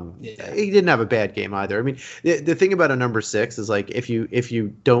 He didn't have a bad game either. I mean, the thing about a number 6 is like if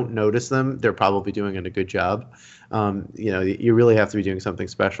you don't notice them, they're probably doing a good job. You really have to be doing something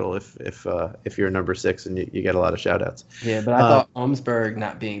special if you're a number 6 and you get a lot of shout outs. Yeah, but I thought Omsberg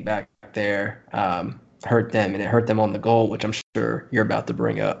not being back there hurt them, and it hurt them on the goal, which I'm sure you're about to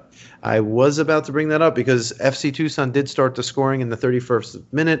bring up. I was about to bring that up because FC Tucson did start the scoring in the 31st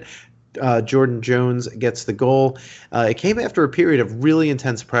minute. Jordan Jones gets the goal. It came after a period of really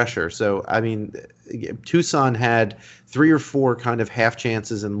intense pressure. So, I mean, Tucson had 3 or 4 kind of half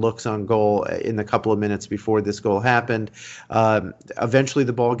chances and looks on goal in the couple of minutes before this goal happened. Eventually,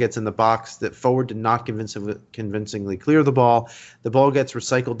 the ball gets in the box. That Forward did not convincingly clear the ball. The ball gets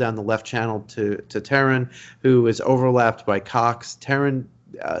recycled down the left channel to Terran, who is overlapped by Cox. Terran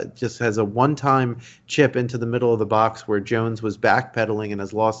just has a one-time chip into the middle of the box where Jones was backpedaling and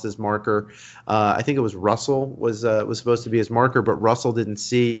has lost his marker. I think it was Russell was supposed to be his marker, but Russell didn't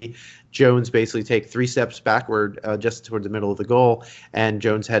see Jones basically take 3 steps backward just toward the middle of the goal, and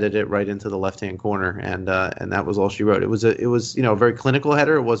Jones headed it right into the left-hand corner, and that was all she wrote. It was a very clinical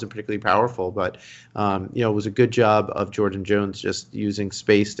header. It wasn't particularly powerful, but it was a good job of Jordan Jones just using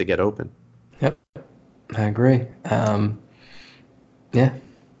space to get open. Yep, I agree. Yeah.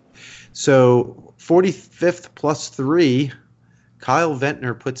 So 45th plus 3, Kyle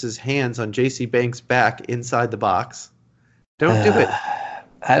Ventnor puts his hands on J.C. Banks' back inside the box. Don't do it.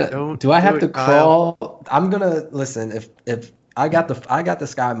 Do I have to crawl? I'm gonna listen. If I got the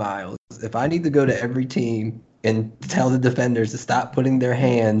Sky Miles, if I need to go to every team and tell the defenders to stop putting their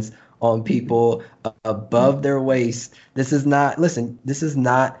hands on people above their waist, this is not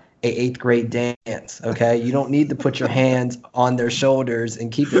a 8th grade dance, okay? You don't need to put your hands on their shoulders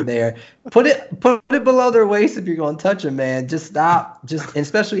and keep it there. Put it below their waist if you're going to touch them, man. Just stop.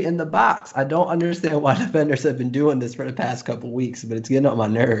 Especially in the box. I don't understand why defenders have been doing this for the past couple weeks, but it's getting on my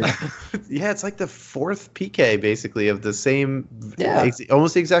nerves. Yeah, it's like the 4th PK basically of the same,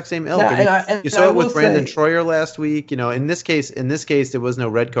 almost the exact same ilk. Yeah, you saw it with Brandon Troyer last week. In this case, there was no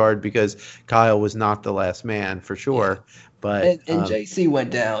red card because Kyle was not the last man for sure. Yeah. But and JC went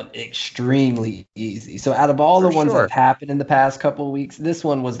down extremely easy. So out of all the ones that have happened in the past couple of weeks, this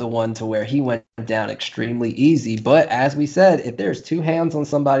one was the one to where he went down extremely easy. But as we said, if there's 2 hands on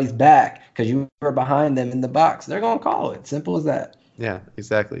somebody's back because you were behind them in the box, they're going to call it. Simple as that. Yeah,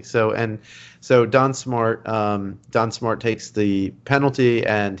 exactly. So Don Smart takes the penalty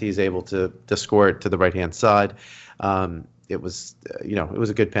and he's able to score it to the right-hand side. It was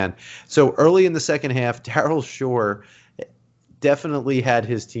a good pen. So early in the second half, Daryl Shore definitely had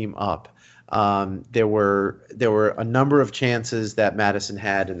his team up. There were a number of chances that Madison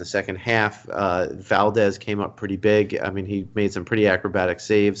had in the second half. Valdez came up pretty big. I mean, he made some pretty acrobatic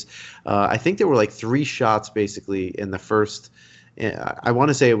saves. I think there were like 3 shots basically in the first. I want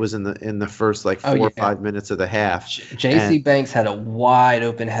to say it was in the first like 4 or 5 minutes of the half. J.C. Banks had a wide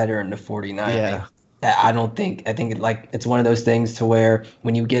open header in the 49. Yeah. I think it's one of those things to where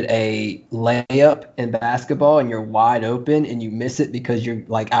when you get a layup in basketball and you're wide open and you miss it because you're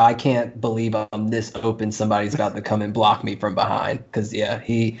like, oh, I can't believe I'm this open. Somebody's about to come and block me from behind. Because,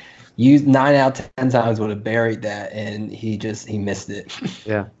 he used 9 out of 10 times would have buried that, and he missed it.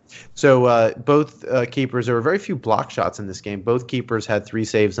 Yeah. So both keepers, there were very few block shots in this game. Both keepers had 3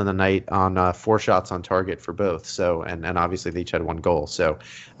 saves on the night on 4 shots on target for both. So and obviously they each had 1 goal. So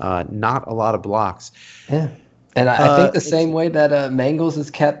not a lot of blocks. Yeah. And I think the same way that Mangles has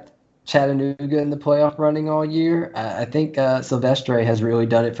kept Chattanooga in the playoff running all year, I think Silvestre has really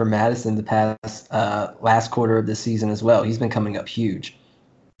done it for Madison the past last quarter of the season as well. He's been coming up huge.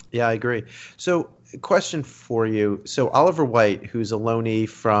 Yeah, I agree. So question for you. So Oliver White, who's a loanee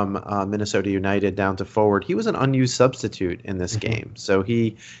from Minnesota United down to forward, he was an unused substitute in this game. So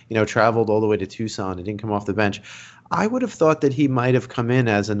he, traveled all the way to Tucson and didn't come off the bench. I would have thought that he might have come in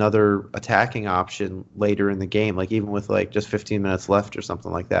as another attacking option later in the game, like even with like just 15 minutes left or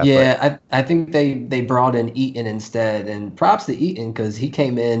something like that. Yeah, I think they brought in Eaton instead, and props to Eaton because he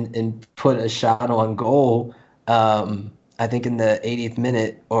came in and put a shot on goal. I think in the 80th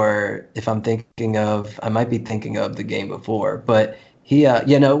minute, or if I might be thinking of the game before, but he,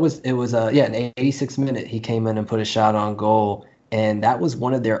 it was in the 86th minute, he came in and put a shot on goal, and that was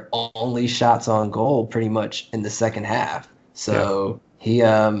one of their only shots on goal pretty much in the second half. So he,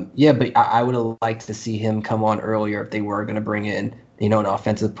 but I would have liked to see him come on earlier if they were going to bring in, an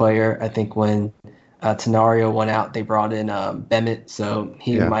offensive player. I think when Tenario went out, they brought in Bemet, so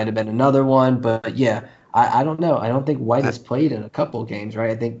he might have been another one, but yeah. I don't know. I don't think White has played in a couple of games, right?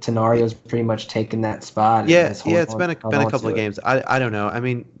 I think Tenario's pretty much taken that spot. It's been a couple of games. I don't know. I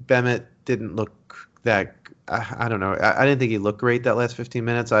mean, Bemet didn't look that. I don't know. I didn't think he looked great that last 15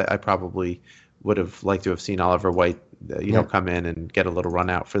 minutes. I probably would have liked to have seen Oliver White, come in and get a little run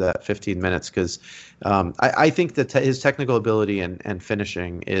out for that 15 minutes because I think that his technical ability and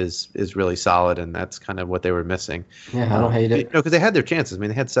finishing is really solid, and that's kind of what they were missing. Yeah, I don't hate it. Because they had their chances. I mean,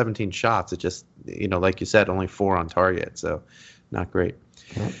 they had 17 shots. It just, like you said, only 4 on target, so not great.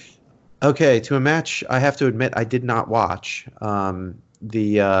 Yeah. Okay, to a match I have to admit I did not watch.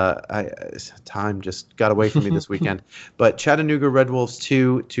 Time just got away from me this weekend. But Chattanooga Red Wolves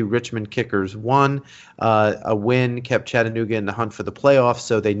 2 to Richmond Kickers 1. A win kept Chattanooga in the hunt for the playoffs,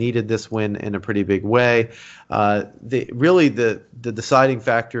 so they needed this win in a pretty big way. The deciding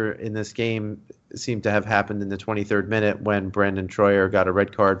factor in this game seemed to have happened in the 23rd minute when Brandon Troyer got a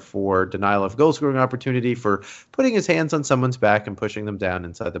red card for denial of goal scoring opportunity for putting his hands on someone's back and pushing them down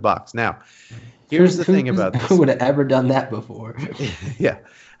inside the box. Now, here's the thing about this. Who would have ever done that before? Yeah,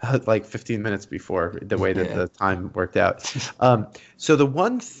 like 15 minutes before, the way that the time worked out. So the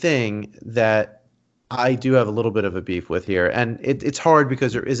one thing that I do have a little bit of a beef with here, and it's hard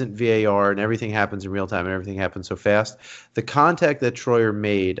because there isn't VAR and everything happens in real time and everything happens so fast. The contact that Troyer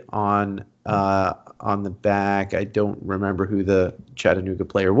made on the back, I don't remember who the Chattanooga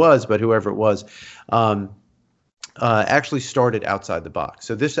player was, but whoever it was, actually started outside the box.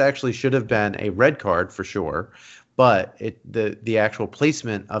 So this actually should have been a red card for sure, but the actual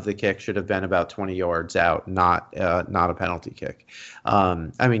placement of the kick should have been about 20 yards out, not a penalty kick.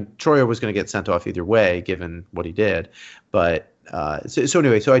 I mean, Troyer was going to get sent off either way, given what he did. But so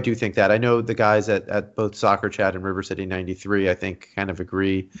anyway, so I do think that. I know the guys at both Soccer Chat and River City 93, I think, kind of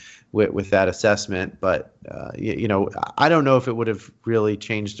agree with that assessment. But, I don't know if it would have really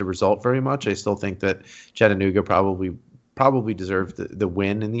changed the result very much. I still think that Chattanooga probably deserved the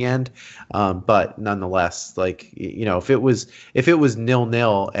win in the end. But nonetheless, if it was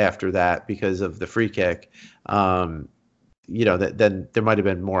 0-0 after that because of the free kick, then there might have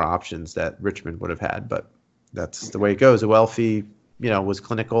been more options that Richmond would have had. But that's the way it goes. Uelfi, was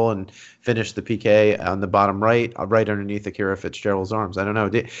clinical and finished the PK on the bottom right underneath Akira Fitzgerald's arms. I don't know.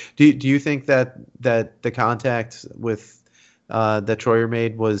 Do you think that the contact with that Troyer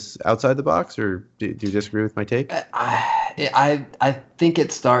made was outside the box, or do you disagree with my take? I think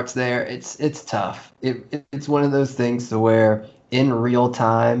it starts there. It's tough. It's one of those things to where in real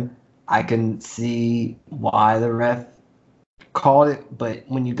time I can see why the ref called it, but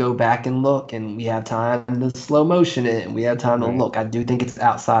when you go back and look, and we have time to slow motion it, and we have time to Right. look, I do think it's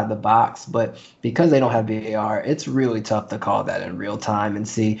outside the box. But because they don't have VAR, it's really tough to call that in real time and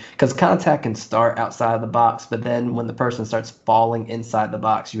see, because contact can start outside the box, but then when the person starts falling inside the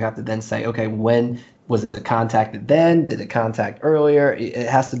box, you have to then say, okay, when was it contacted then? Did it contact earlier? It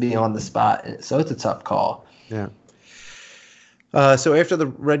has to be on the spot. So it's a tough call. Yeah. So after the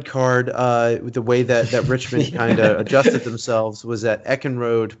red card, the way that Richmond kind of adjusted themselves was that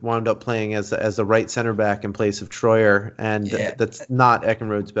Eckenrode wound up playing as the right center back in place of Troyer, and that's not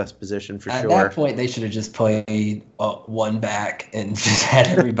Eckenrode's best position for At sure. that point, they should have just played one back and just had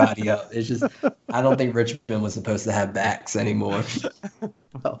everybody up. It's just, I don't think Richmond was supposed to have backs anymore.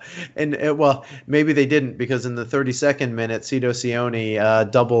 Well, maybe they didn't, because in the 32nd minute, Cito Sione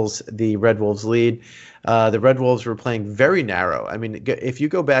doubles the Red Wolves' lead. The Red Wolves were playing very narrow. I mean, if you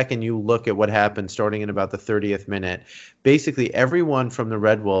go back and you look at what happened starting in about the 30th minute, basically everyone from the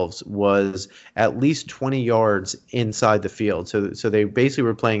Red Wolves was at least 20 yards inside the field. So they basically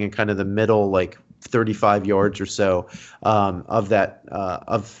were playing in kind of the middle, like 35 yards or so of that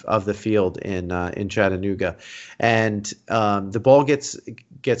of the field in Chattanooga, and the ball gets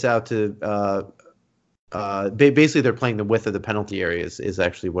out to. Basically, they're playing the width of the penalty area is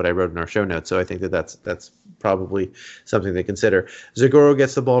actually what I wrote in our show notes. So I think that's probably something to consider. Zagoro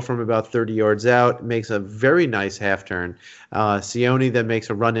gets the ball from about 30 yards out, makes a very nice half turn. Sione then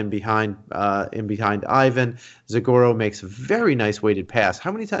makes a run in behind Ivan. Zagoro makes a very nice weighted pass.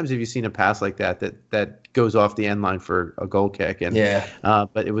 How many times have you seen a pass like that goes off the end line for a goal kick? And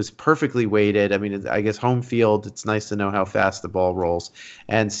but it was perfectly weighted. I mean, I guess home field, it's nice to know how fast the ball rolls.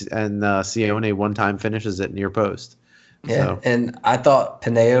 And Sione one time finishes it near post. Yeah, so. And I thought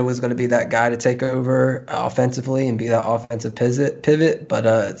Pineo was going to be that guy to take over offensively and be that offensive pivot, but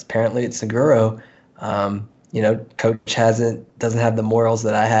apparently it's Seguro. Coach doesn't have the morals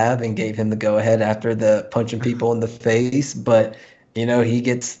that I have and gave him the go ahead after the punching people in the face, but he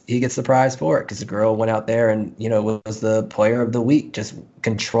gets the prize for it because the girl went out there and was the player of the week, just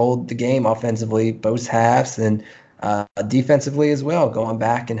controlled the game offensively both halves and defensively as well, going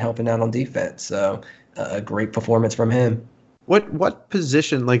back and helping out on defense. So a great performance from him. What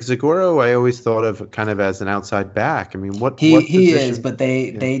position, like Zagoro, I always thought of kind of as an outside back. I mean, what he position? is, but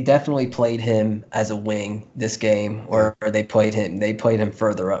they definitely played him as a wing this game, or they played him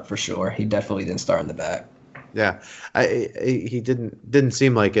further up for sure. He definitely didn't start in the back. Yeah, he didn't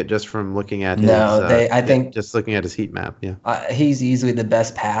seem like it just from looking at just looking at his heat map. Yeah, he's easily the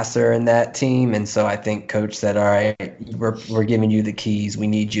best passer in that team, and so I think coach said, "All right, we're giving you the keys. We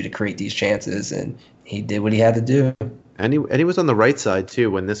need you to create these chances," and he did what he had to do. And he was on the right side too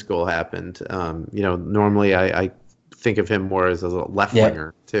when this goal happened. Normally I think of him more as a left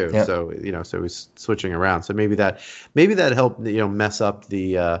winger too. Yep. So so he's switching around. So maybe that helped mess up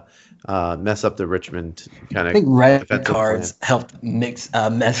the Richmond kind of. I think red cards helped messed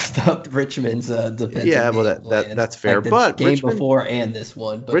up Richmond's defense. Yeah, well that's fair. Like but game Richmond, before and this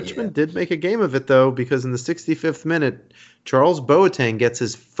one. But Richmond did make a game of it though, because in the 65th minute, Charles Boateng gets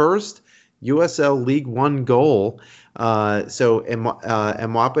his first USL League One goal. So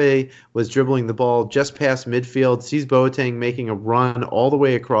Mwape was dribbling the ball just past midfield, sees Boateng making a run all the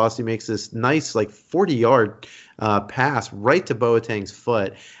way across. He makes this nice 40-yard pass right to Boateng's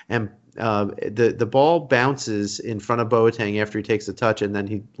foot, and the ball bounces in front of Boateng after he takes a touch, and then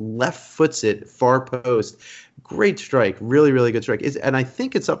he left foots it far post. Great strike, really, really good strike. And I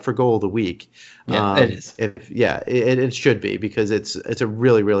think it's up for goal of the week. Yeah, it is. It should be, because it's a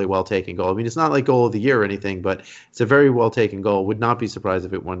really, really well taken goal. I mean, it's not like goal of the year or anything, but it's a very well taken goal. Would not be surprised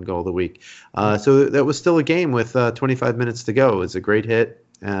if it won goal of the week. So that was still a game with 25 minutes to go. It's a great hit.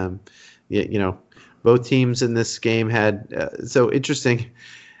 Both teams in this game had so interesting.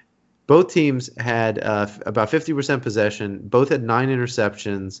 Both teams had about 50% possession. Both had 9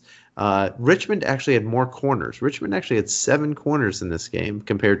 interceptions. Richmond actually had more corners. Richmond actually had 7 corners in this game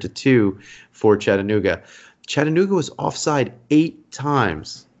compared to 2 for Chattanooga. Chattanooga was offside 8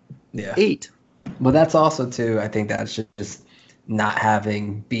 times. Yeah. 8. Well, that's also, too, I think that's just not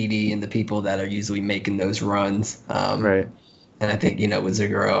having BD and the people that are usually making those runs. Right. And I think, with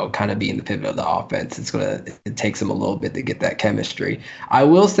Zagoro kind of being the pivot of the offense, it takes him a little bit to get that chemistry. I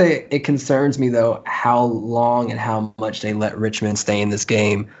will say it concerns me, though, how long and how much they let Richmond stay in this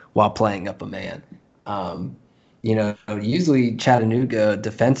game while playing up a man. Usually Chattanooga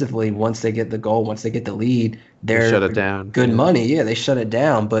defensively, once they get the goal, once they get the lead, they shut it down. Good money. Yeah, they shut it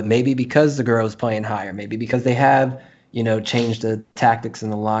down. But maybe because Zaguro's playing higher, maybe because they have changed the tactics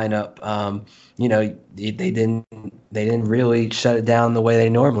in the lineup. They didn't really shut it down the way they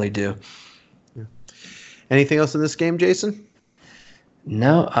normally do. Yeah. Anything else in this game, Jason?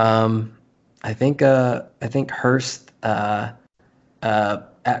 No, I think Hurst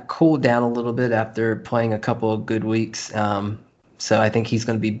cooled down a little bit after playing a couple of good weeks. So I think he's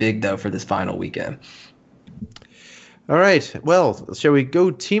going to be big though for this final weekend. All right. Well, shall we go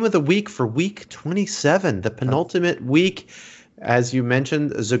team of the week for week 27, the penultimate week? As you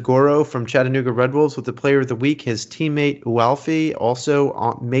mentioned, Zagoro from Chattanooga Red Wolves with the player of the week. His teammate Ualfi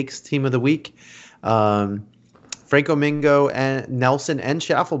also makes team of the week. Franco Mingo and Nelson and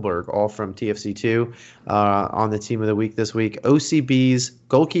Schaffelberg, all from TFC2, on the team of the week this week. OCB's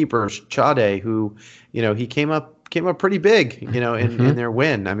goalkeeper Chade, who, he came up pretty big, in their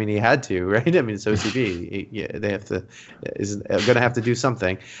win. I mean, he had to, right? I mean, it's OCB. They is going to have to do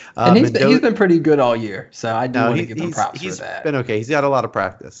something. And he's been pretty good all year, so I do want to give him props for that. He's been okay. He's got a lot of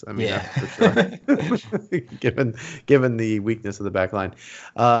practice. I mean, that's for sure. given the weakness of the back line.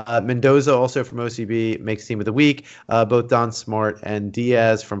 Mendoza, also from OCB, makes team of the week. Both Don Smart and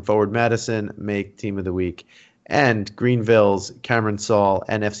Diaz from Forward Madison make team of the week. And Greenville's Cameron Saul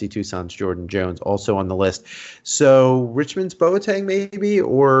and FC Tucson's Jordan Jones also on the list. So Richmond's Boateng maybe,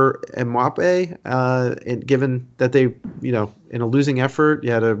 or Mbappe, given that they, in a losing effort,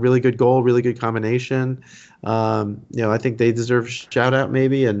 you had a really good goal, really good combination. I think they deserve a shout out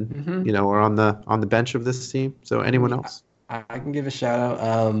maybe, and are on the bench of this team. So anyone else? I can give a shout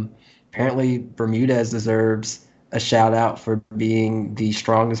out. Apparently Bermudez deserves a shout out for being the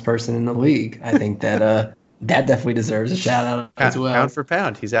strongest person in the league. I think that that definitely deserves a shout out as well. Pound for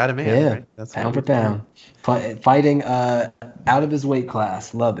pound, he's out of man. Yeah, right? That's pound for pound, fighting out of his weight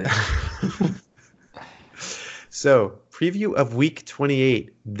class. Love it. So, preview of week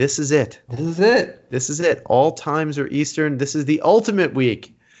 28. This is it. This is it. All times are Eastern. This is the ultimate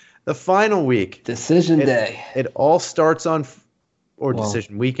week, the final week. Decision day. It all starts on.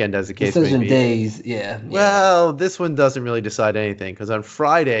 Decision weekend, as the case may be. Decision days, yeah. Well, this one doesn't really decide anything, because on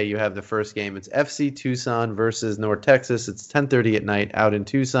Friday you have the first game. It's FC Tucson versus North Texas. It's 10:30 at night out in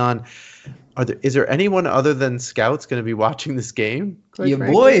Tucson. Is there anyone other than scouts going to be watching this game? Your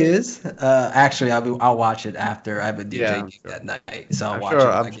boy is. Actually, I'll watch it after I have a DJ gig that night, so I'll watch it when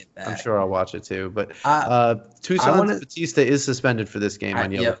I get back. I'm sure I'll watch it too. But Tucson's Batista is suspended for this game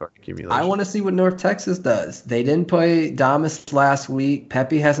on yellow card accumulation. I want to see what North Texas does. They didn't play Damas last week.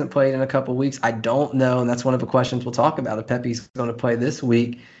 Pepe hasn't played in a couple weeks. I don't know, and that's one of the questions we'll talk about, if Pepe's going to play this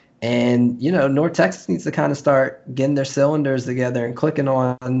week. And, North Texas needs to kind of start getting their cylinders together and clicking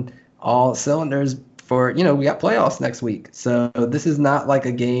on all cylinders for, we got playoffs next week. So this is not like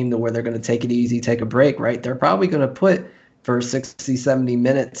a game where they're going to take it easy, take a break, right? They're probably going to put for 60, 70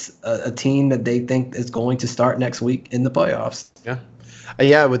 minutes a team that they think is going to start next week in the playoffs. Yeah.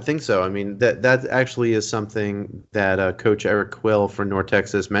 Yeah, I would think so. I mean, that actually is something that Coach Eric Quill for North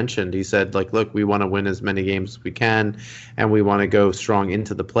Texas mentioned. He said, look, we want to win as many games as we can, and we want to go strong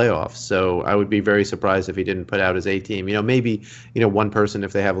into the playoffs. So I would be very surprised if he didn't put out his A team. Maybe one person,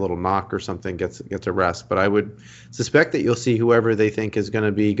 if they have a little knock or something, gets a rest. But I would suspect that you'll see whoever they think is going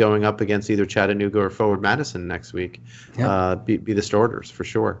to be going up against either Chattanooga or Forward Madison next week be the starters for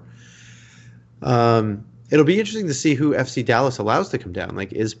sure. It'll be interesting to see who FC Dallas allows to come down.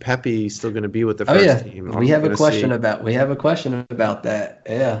 Is Pepe still going to be with the first team? We have a question about that.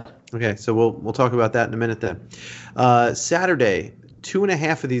 Yeah. Okay, so we'll talk about that in a minute then. Saturday,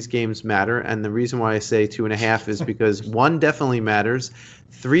 2.5 of these games matter, and the reason why I say 2.5 is because one definitely matters.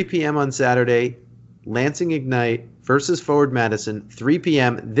 3 p.m. on Saturday, Lansing Ignite versus Forward Madison, 3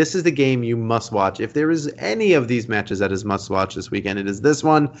 p.m. This is the game you must watch. If there is any of these matches that is must watch this weekend, it is this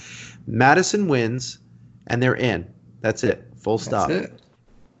one. Madison wins, and they're in. That's it. Full stop. That's it.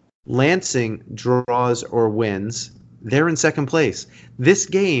 Lansing draws or wins. They're in second place. This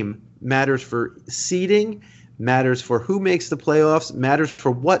game matters for seeding, matters for who makes the playoffs, matters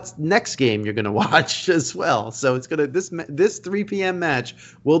for what next game you're going to watch as well. So it's going to this 3 p.m. match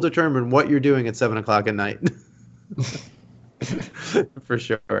will determine what you're doing at 7 o'clock at night. For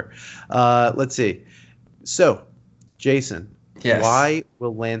sure. Let's see. So, Jason, why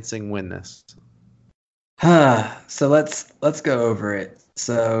will Lansing win this? So let's go over it.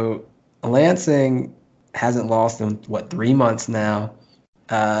 So Lansing hasn't lost in 3 months now.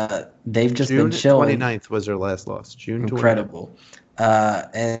 They've just been chilling. June 29th was their last loss. June 29th. Incredible.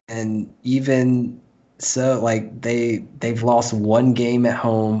 And even so, they've lost one game at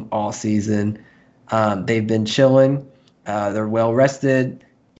home all season. They've been chilling. They're well rested.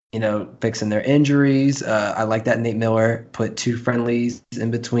 Fixing their injuries. I like that Nate Miller put 2 friendlies in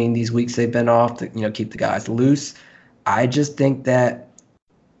between these weeks they've been off to, keep the guys loose. I just think that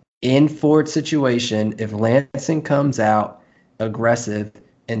in Ford's situation, if Lansing comes out aggressive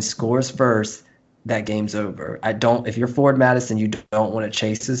and scores first, that game's over. I don't. If you're Forward Madison, you don't want to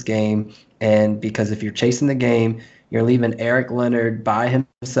chase this game, and because if you're chasing the game, you're leaving Eric Leonard by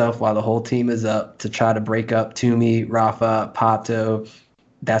himself while the whole team is up to try to break up Toomey, Rafa, Pato.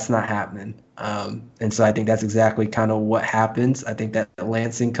 That's not happening. And so I think that's exactly kind of what happens. I think that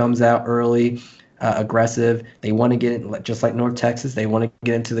Lansing comes out early, aggressive. They want to get in, just like North Texas, they want to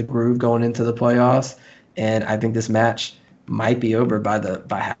get into the groove going into the playoffs. And I think this match might be over by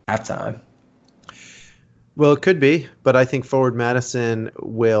halftime. Well, it could be, but I think Forward Madison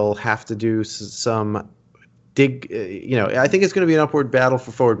will have to do some I think it's going to be an upward battle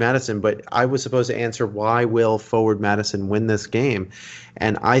for Forward Madison, but I was supposed to answer why will Forward Madison win this game?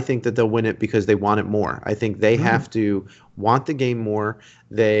 And I think that they'll win it because they want it more. I think they have to want the game more.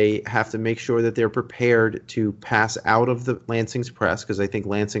 They have to make sure that they're prepared to pass out of the Lansing's press, because I think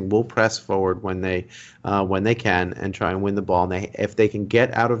Lansing will press forward when they can and try and win the ball. And if they can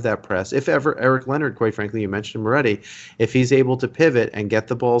get out of that press, if ever Eric Leonard, quite frankly, you mentioned him already, if he's able to pivot and get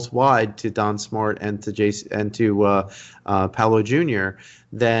the balls wide to Don Smart and to Paolo Jr.,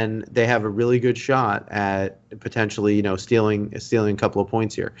 then they have a really good shot at potentially stealing a couple of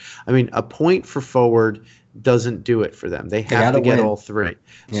points here. I mean, a point for Forward doesn't do it for them. They have to get all three.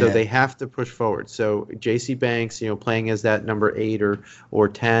 Yeah. So they have to push forward. So JC Banks, playing as that number 8 or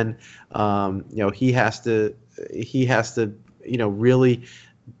 10, he has to really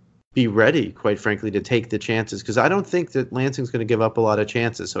be ready, quite frankly, to take the chances, because I don't think that Lansing's going to give up a lot of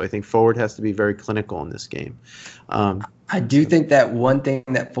chances. So I think Forward has to be very clinical in this game. I do think that one thing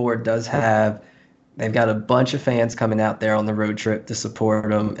that Forward does have, they've got a bunch of fans coming out there on the road trip to support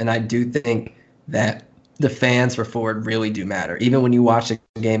them, and I do think that the fans for Forward really do matter. Even when you watch a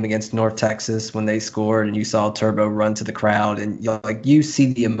game against North Texas when they scored and you saw Turbo run to the crowd, and you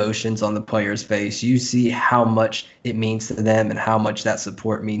see the emotions on the player's face, you see how much it means to them and how much that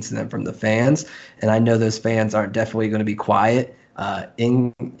support means to them from the fans. And I know those fans aren't definitely going to be quiet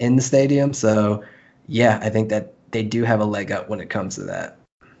in the stadium. So yeah, I think that they do have a leg up when it comes to that.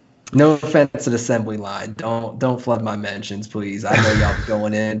 No offense to the assembly line. Don't flood my mentions, please. I know y'all be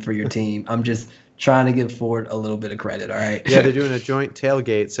going in for your team. I'm just trying to give Forward a little bit of credit, all right? Yeah, they're doing a joint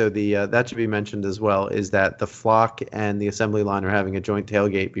tailgate, so that should be mentioned as well, is that the Flock and the assembly line are having a joint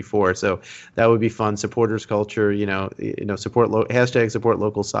tailgate before, so that would be fun. Supporters culture, support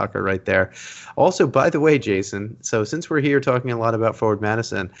local soccer right there. Also, by the way, Jason, so since we're here talking a lot about Forward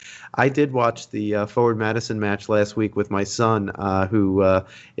Madison, I did watch the Forward Madison match last week with my son, who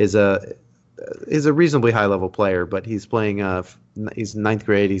is a reasonably high-level player, but he's playing he's ninth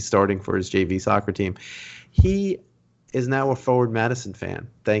grade. He's starting for his JV soccer team. He is now a Forward Madison fan.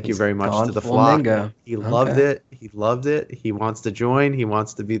 Thank you very much to the Flock. He loved it. He loved it. He wants to join. He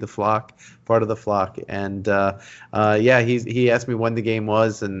wants to be the Flock, part of the Flock. And he asked me when the game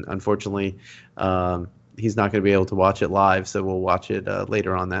was, and unfortunately, he's not going to be able to watch it live, so we'll watch it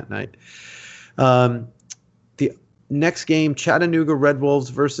later on that night. The next game, Chattanooga Red Wolves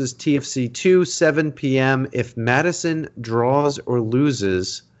versus TFC 2, 7 p.m. If Madison draws or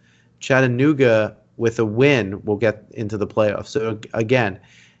loses, Chattanooga with a win will get into the playoffs. So again,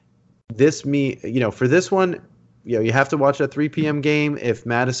 for this one, you have to watch a 3 p.m. game. If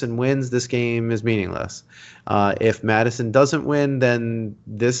Madison wins, this game is meaningless. If Madison doesn't win, then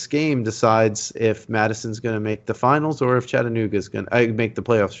this game decides if Madison's going to make the finals or if Chattanooga's going to make the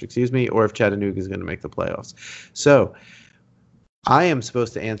playoffs, or if Chattanooga's going to make the playoffs. So I am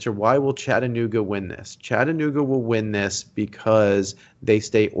supposed to answer, why will Chattanooga win this? Chattanooga will win this because they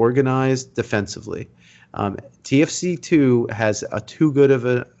stay organized defensively. TFC2 has too good of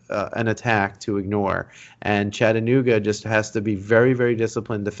an attack to ignore, and Chattanooga just has to be very, very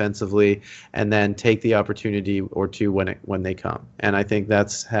disciplined defensively and then take the opportunity or two when they come. And I think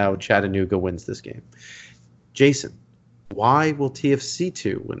that's how Chattanooga wins this game. Jason, why will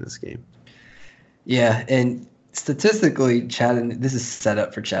TFC2 win this game? Yeah, and statistically, this is set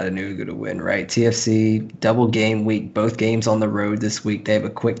up for Chattanooga to win, right? TFC, double game week, both games on the road this week. They have a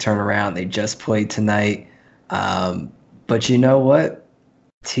quick turnaround. They just played tonight. But you know what?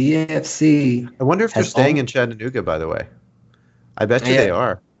 TFC. I wonder if they're staying in Chattanooga, by the way. I bet you they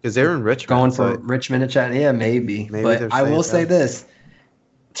are, because they're in Richmond. Going from Richmond to Chattanooga, yeah, maybe. But I will say this.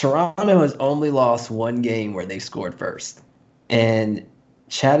 Toronto has only lost one game where they scored first. And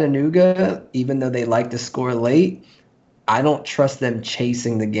Chattanooga, even though they like to score late, I don't trust them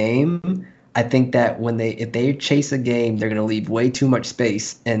chasing the game. I think that if they chase a game, they're going to leave way too much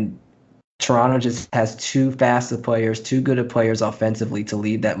space. And Toronto just has too fast of players, too good of players offensively to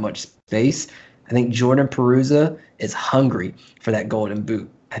leave that much space. I think Jordan Perusa is hungry for that golden boot.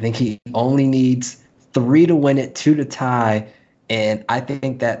 I think he only needs 3 to win it, 2 to tie, And I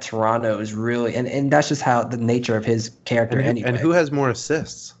think that Toronto is really, and that's just how the nature of his character anyway. And who has more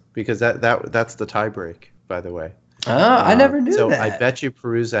assists? Because that's the tiebreak, by the way. I never knew so that. I bet you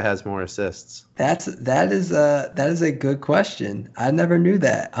Perusa has more assists. That is a good question. I never knew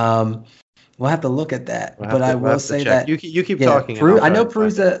that. We'll have to look at that. I will say that you keep talking. I know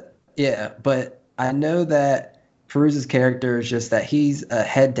Perusa. Yeah, but I know that Perusa's character is just that he's a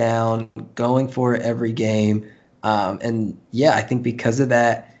head down, going for it every game. And yeah, I think because of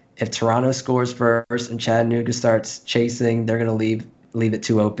that, if Toronto scores first and Chattanooga starts chasing, they're going to leave it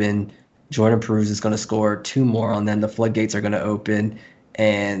too open. Jordan Perusa is going to score 2 more on them. The floodgates are going to open.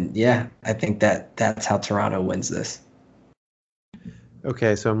 And yeah, I think that's how Toronto wins this.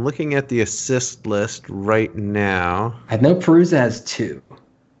 Okay, so I'm looking at the assist list right now. I know Perusa has 2.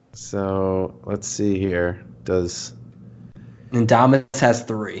 So let's see here. And Damas has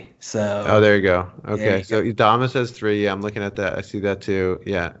 3. So there you go. Okay, so Damas has 3. Yeah, I'm looking at that. I see that too.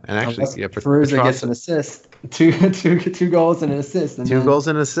 Yeah, and actually, Perusa gets an assist. Two goals and an assist. And 2 goals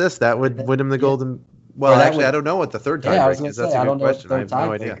and an assist. That would win him the golden. Well, actually, I don't know what the third tiebreak is. That's a good question. I have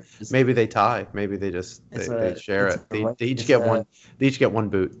no idea. Maybe they tie. Maybe they just they share it. They each get one. They each get 1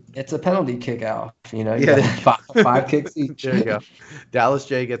 boot. It's a penalty kick out. You got 5 kicks each. There you go. Dallas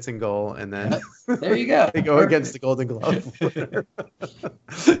J gets in goal, and then there you go. They go against the Golden Glove.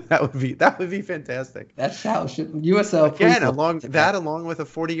 that would be fantastic. That's how it should. USL again along with a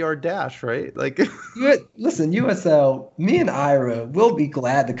 40-yard dash, right? Like, listen, USL. Me and Ira will be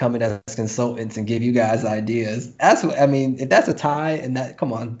glad to come in as consultants and give you guys ideas. That's what I mean. If that's a tie, and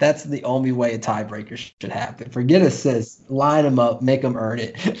that's the only way a tiebreaker should happen. Forget assists, line them up, make them earn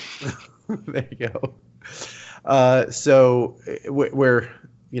it. There you go. So we're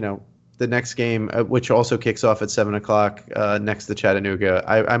the next game, which also kicks off at 7:00 next to Chattanooga.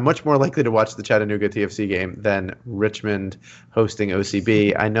 I'm much more likely to watch the Chattanooga TFC game than Richmond hosting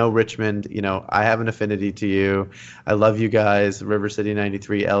OCB. I know Richmond, I have an affinity to you. I love you guys, River City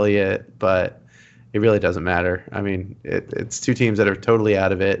 93, Elliott, but it really doesn't matter. I mean, it's 2 teams that are totally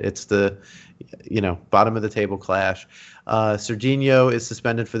out of it. It's the, bottom of the table clash. Serginho is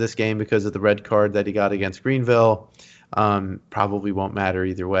suspended for this game because of the red card that he got against Greenville. Probably won't matter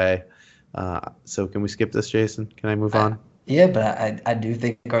either way. So can we skip this, Jason? Can I move on? Yeah, but I do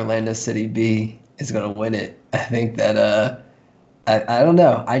think Orlando City B is going to win it. I think that I don't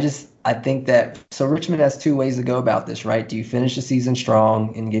know. I think that so Richmond has 2 ways to go about this, right? Do you finish the season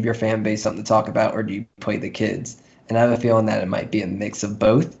strong and give your fan base something to talk about, or do you play the kids? And I have a feeling that it might be a mix of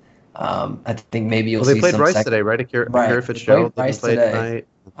both. I think maybe you'll see. Well, they played Rice today, right? Gary Fitzgerald played tonight.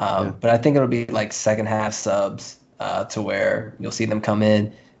 But I think it'll be like second half subs to where you'll see them come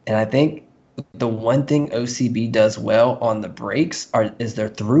in. And I think the one thing OCB does well on the breaks is their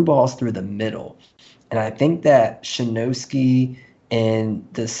through balls through the middle. And I think that Shinovsky and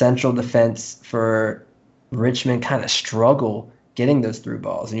the central defense for Richmond kind of struggle getting those through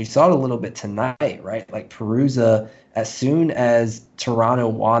balls. And you saw it a little bit tonight, right? Like Perusa, as soon as Toronto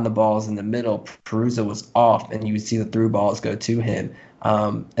won the balls in the middle, Perusa was off and you would see the through balls go to him.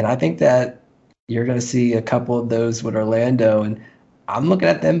 And I think that you're going to see a couple of those with Orlando, and I'm looking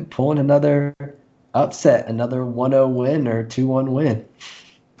at them pulling another upset, another 1-0 win or 2-1 win.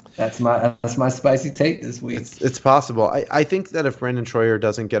 That's my spicy take this week. It's possible. I think that if Brandon Troyer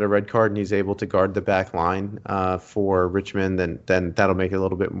doesn't get a red card and he's able to guard the back line for Richmond, then that'll make it a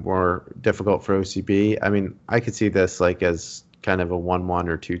little bit more difficult for OCB. I mean, I could see this like as kind of a 1-1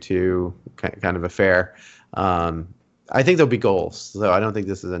 or 2-2 kind of affair. I think there'll be goals, so I don't think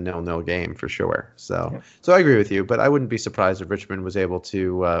this is a 0-0 game for sure. So I agree with you, but I wouldn't be surprised if Richmond was able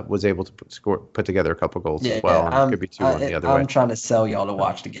to put together a couple goals as well. And it could be 2-1 the other way. I'm trying to sell y'all to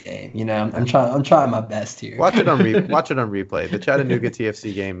watch the game. I'm trying my best here. Watch it on replay. The Chattanooga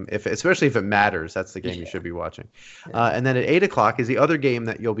TFC game, especially if it matters, that's the game you should be watching. And then at 8:00 is the other game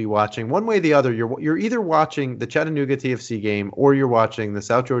that you'll be watching. One way or the other, you're either watching the Chattanooga TFC game or you're watching the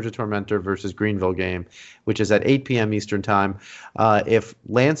South Georgia Tormentor versus Greenville game, which is at 8 p.m. Eastern time. If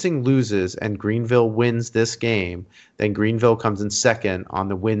Lansing loses and Greenville wins this game, then Greenville comes in second on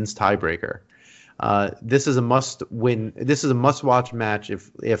the wins tiebreaker. This is a must-win. This is a must-watch match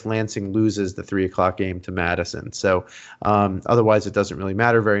if Lansing loses the 3:00 game to Madison. So otherwise, it doesn't really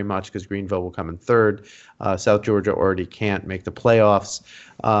matter very much because Greenville will come in third. South Georgia already can't make the playoffs.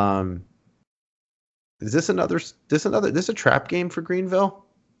 Is this a trap game for Greenville?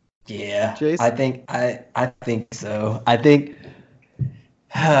 Yeah, Jason? I think so. I think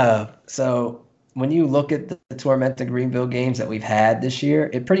so. When you look at the Tormenta Greenville games that we've had this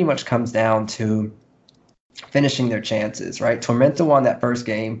year, it pretty much comes down to finishing their chances, right? Tormenta won that first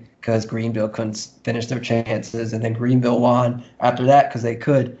game because Greenville couldn't finish their chances, and then Greenville won after that because they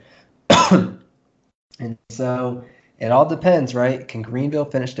could. And so it all depends, right? Can Greenville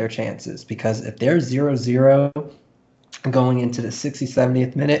finish their chances? Because if they're 0-0 going into the 60th,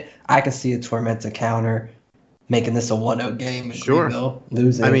 70th minute, I can see a Tormenta counter making this a 1-0 game and Greenville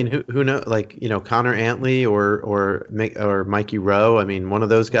losing. I mean, who knows? Like, Connor Antley or Mikey Rowe. I mean, one of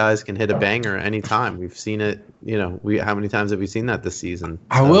those guys can hit a banger anytime. We've seen it. How many times have we seen that this season? So.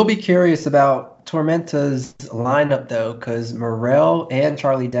 I will be curious about Tormenta's lineup though, because Morrell and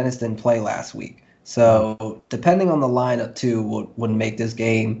Charlie Dennis didn't play last week. So depending on the lineup too would make this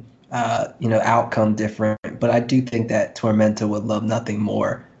game, outcome different. But I do think that Tormenta would love nothing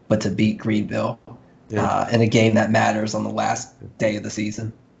more but to beat Greenville in a game that matters on the last day of the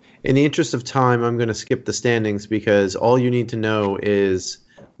season. In the interest of time, I'm going to skip the standings because all you need to know is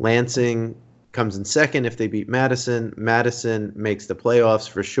Lansing comes in second if they beat Madison. Madison makes the playoffs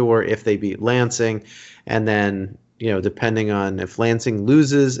for sure if they beat Lansing. And then depending on if Lansing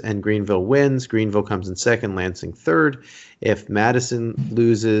loses and Greenville wins, Greenville comes in second, Lansing third. If Madison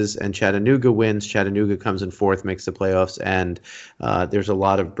loses and Chattanooga wins, Chattanooga comes in fourth, makes the playoffs. And there's a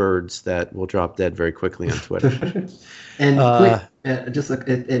lot of birds that will drop dead very quickly on Twitter. And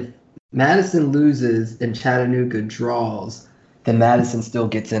if Madison loses and Chattanooga draws, then Madison still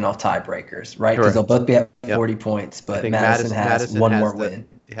gets in off tiebreakers, right? Because they'll both be at 40 points, but Madison has one more win.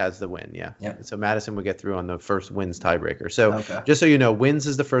 Has the win, yeah. Yep. So Madison would get through on the first wins tiebreaker. So just so you know, wins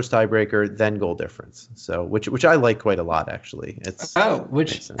is the first tiebreaker, then goal difference. So which I like quite a lot actually.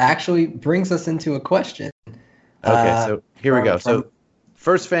 Which actually brings us into a question. Okay, so here we go. So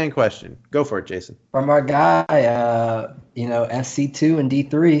first fan question. Go for it, Jason. From our guy, FC2 and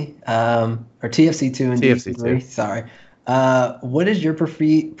D3, or TFC2 and D3. Sorry. What is your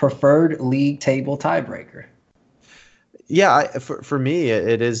preferred league table tiebreaker? Yeah, for me,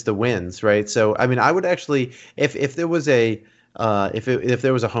 it is the wins, right? So, I mean, I would actually, if there was a, if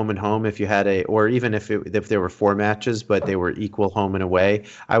there was a home and home, if you had or even if there were 4 matches, but they were equal home and away,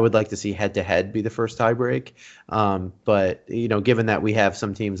 I would like to see head to head be the first tiebreak. But given that we have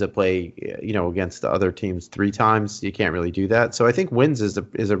some teams that play, against the other teams 3 times, you can't really do that. So I think wins is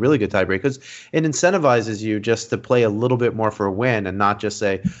a really good tiebreak because it incentivizes you just to play a little bit more for a win and not just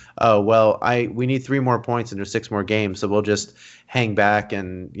say, oh well, we need 3 more points and there's 6 more games, so we'll just hang back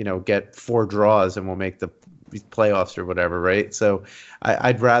and get 4 draws and we'll make the playoffs or whatever, right? So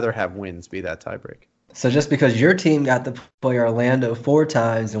I'd rather have wins be that tiebreak. So just because your team got to play Orlando 4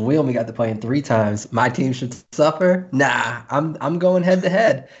 times and we only got to play him 3 times, my team should suffer? Nah, I'm going head to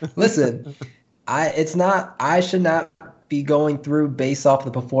head. Listen, I should not be going through based off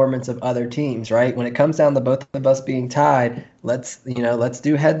the performance of other teams, right? When it comes down to both of us being tied, let's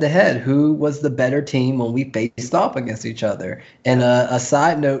do head to head. Who was the better team when we faced off against each other? And a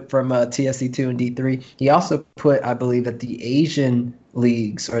side note from TFC2 and D3, he also put, I believe, that the Asian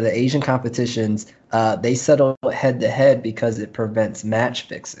leagues or the Asian competitions, they settle head to head because it prevents match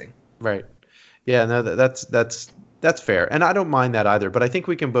fixing. Right. Yeah. No, that's fair, and I don't mind that either. But I think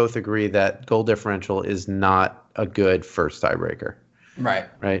we can both agree that goal differential is not a good first tiebreaker. Right.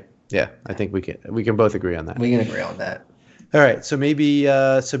 Right. Yeah. I think we can both agree on that. We can agree on that. All right. So maybe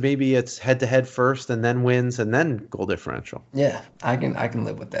it's head to head first, and then wins, and then goal differential. Yeah, I can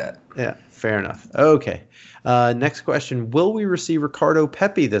live with that. Yeah. Fair enough. Okay. Next question: will we receive Ricardo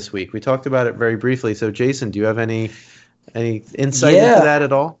Pepi this week? We talked about it very briefly. So Jason, do you have any insight into that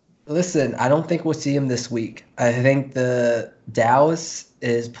at all? Listen, I don't think we'll see him this week. I think the Dallas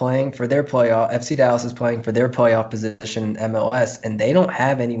is playing for their playoff. FC Dallas is playing for their playoff position in MLS, and they don't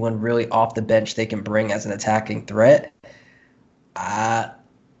have anyone really off the bench they can bring as an attacking threat.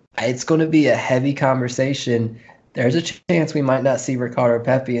 It's going to be a heavy conversation. There's a chance we might not see Ricardo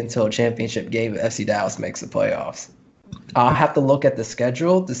Pepi until a championship game if FC Dallas makes the playoffs. I'll have to look at the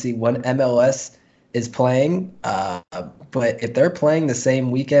schedule to see when MLS is playing, but if they're playing the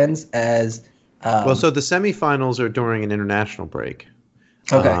same weekends as so the semifinals are during an international break.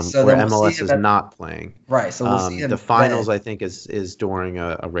 Okay, so where then MLS is not playing. Right, so we'll see him the finals then. I think is during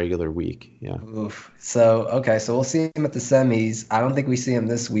a regular week. Yeah. Oof. So we'll see him at the semis. I don't think we see him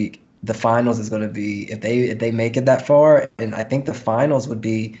this week. The finals is going to be if they make it that far, and I think the finals would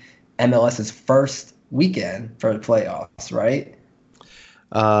be MLS's first weekend for the playoffs, right?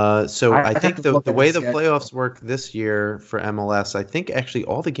 So I think the way the playoffs work this year for MLS, I think actually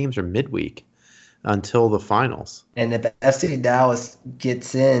all the games are midweek until the finals. And if FC Dallas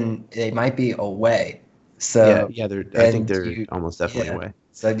gets in, they might be away. So I think they're almost definitely away.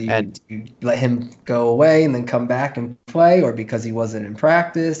 So do you let him go away and then come back and play, or because he wasn't in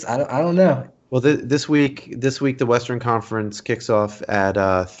practice? I don't know. Well, this week, the Western Conference kicks off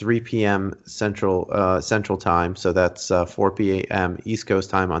at 3 p.m. Central Time, so that's 4 p.m. East Coast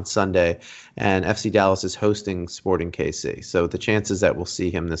time on Sunday. And FC Dallas is hosting Sporting KC, so the chances that we'll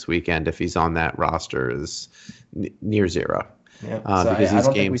see him this weekend, if he's on that roster, is near zero. Yeah, because these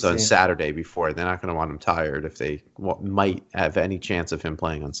games on Saturday before, they're not going to want him tired if they might have any chance of him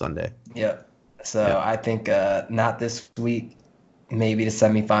playing on Sunday. Yeah, so I think not this week. Maybe the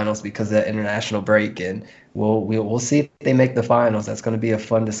semifinals because of the international break, and we'll see if they make the finals. That's going to be a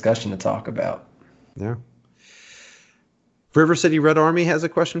fun discussion to talk about. Yeah. River City Red Army has a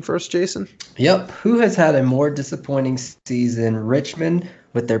question for us, Jason. Yep. Who has had a more disappointing season, Richmond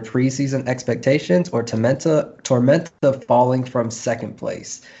with their preseason expectations, or Tormenta falling from second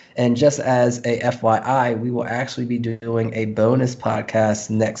place? And just as a FYI, we will actually be doing a bonus podcast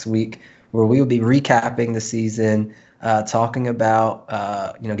next week where we will be recapping the season. Talking about,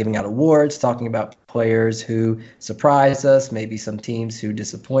 giving out awards, talking about players who surprised us, maybe some teams who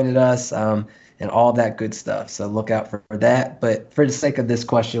disappointed us, and all that good stuff. So look out for that. But for the sake of this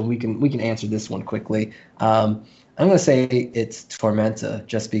question, we can answer this one quickly. I'm going to say it's Tormenta,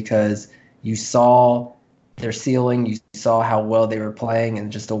 just because you saw their ceiling, you saw how well they were playing,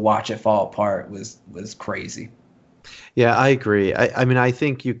 and just to watch it fall apart was crazy. Yeah, I agree. I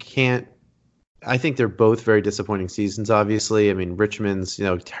think you can't. I think they're both very disappointing seasons, obviously. I mean, Richmond's,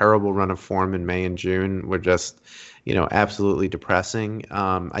 terrible run of form in May and June were just, absolutely depressing.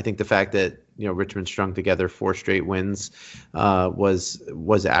 I think the fact that, Richmond strung together 4 straight wins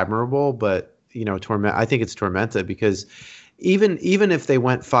was admirable. But, I think it's Tormenta because even if they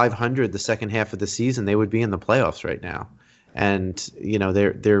went 500 the second half of the season, they would be in the playoffs right now. And,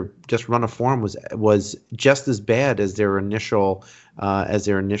 their just run of form was just as bad as their initial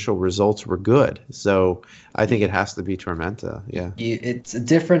results were good. So I think it has to be Tormenta. Yeah. It's a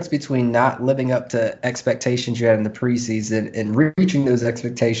difference between not living up to expectations you had in the preseason and reaching those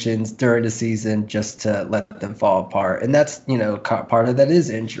expectations during the season just to let them fall apart. And that's, part of that is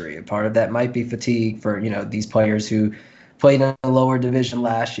injury. A part of that might be fatigue for, these players who played in a lower division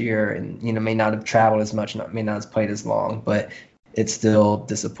last year and, may not have traveled as much, may not have played as long, but it's still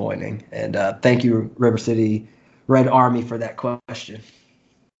disappointing. And thank you, River City Red Army, for that question.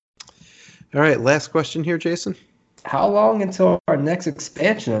 All right, last question here, Jason. How long until our next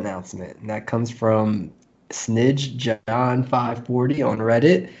expansion announcement? And that comes from Snidge John 540 on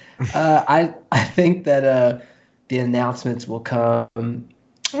Reddit. I think that the announcements will come.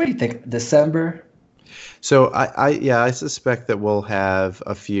 What do you think? December? So I suspect that we'll have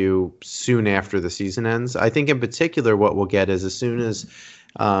a few soon after the season ends. I think in particular what we'll get is as soon as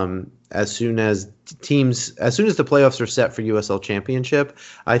the playoffs are set for USL Championship,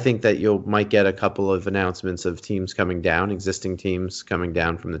 I think that you might get a couple of announcements of teams coming down, existing teams coming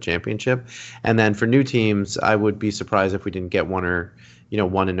down from the championship. And then for new teams, I would be surprised if we didn't get one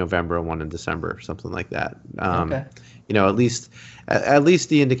in November and one in December, something like that. Okay. At least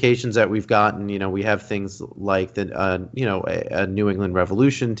the indications that we've gotten, we have things like a New England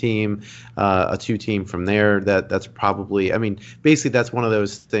Revolution team, a 2 team from there. That's probably, basically that's one of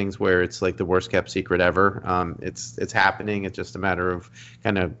those things where it's like the worst kept secret ever. It's happening. It's just a matter of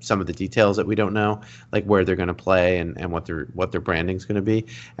kind of some of the details that we don't know, like where they're going to play and what their branding is going to be.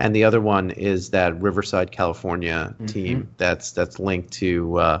 And the other one is that Riverside, California team that's linked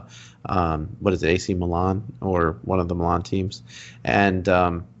to what is it, AC Milan or one of the Milan teams. And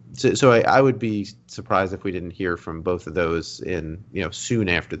so I would be surprised if we didn't hear from both of those in soon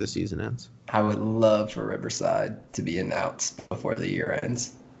after the season ends. I would love for Riverside to be announced before the year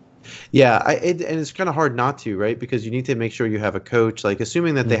ends. Yeah, and it's kind of hard not to, right? Because you need to make sure you have a coach, like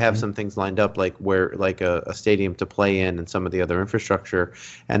assuming that they have some things lined up, like a stadium to play in and some of the other infrastructure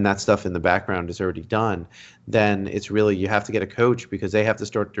and that stuff in the background is already done. Then it's really, you have to get a coach because they have to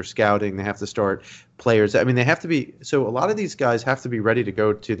start their scouting. They have to start players. They have to be, so a lot of these guys have to be ready to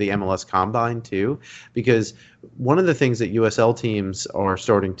go to the MLS Combine too, because one of the things that USL teams are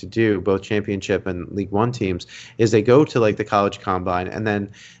starting to do, both Championship and League One teams, is they go to like the College Combine, and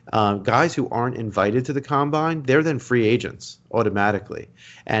then guys who aren't invited to the Combine, they're then free agents automatically.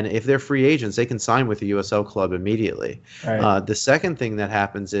 And if they're free agents, they can sign with the USL club immediately. Right. The second thing that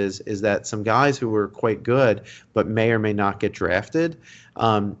happens is that some guys who were quite good but may or may not get drafted,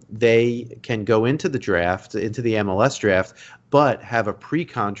 they can go into the draft, into the MLS draft, but have a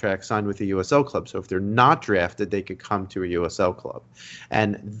pre-contract signed with a USL club. So if they're not drafted, they could come to a USL club.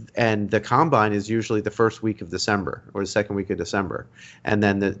 And the combine is usually the first week of December or the second week of December. And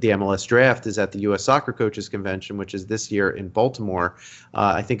then the MLS draft is at the U.S. Soccer Coaches Convention, which is this year in Baltimore.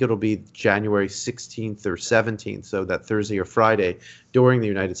 I think it'll be January 16th or 17th, so that Thursday or Friday during the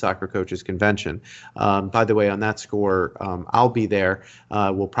United Soccer Coaches Convention. By the way, on that score, I'll be there.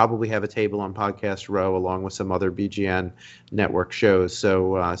 We'll probably have a table on Podcast Row along with some other BGN network shows.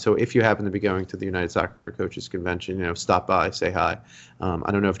 So if you happen to be going to the United Soccer Coaches Convention, stop by, say hi.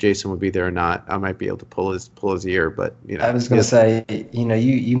 I don't know if Jason would be there or not. I might be able to pull his ear, but I was going to say,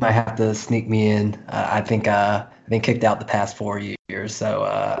 you might have to sneak me in. I think I've been kicked out the past 4 years, so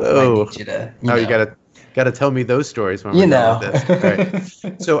I might need you to. You got to tell me those stories when we're done with this.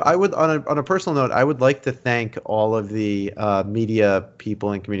 Right. So I would, on a personal note, I would like to thank all of the media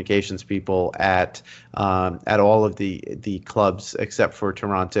people and communications people at all of the clubs except for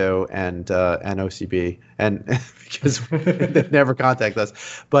Toronto and OCB, and because they never contact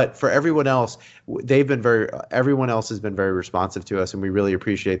us. But for everyone else, everyone else has been very responsive to us, and we really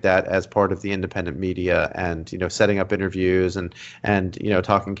appreciate that as part of the independent media, and setting up interviews and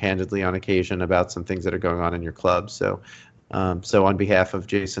talking candidly on occasion about some things that are going on in your club. So on behalf of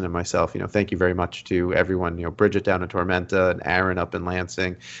Jason and myself, thank you very much to everyone. Bridget down in Tormenta, and Aaron up in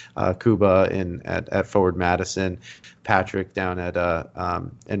Lansing, Kuba at Forward Madison, Patrick down at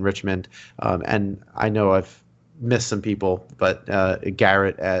in Richmond, and I know I've missed some people, but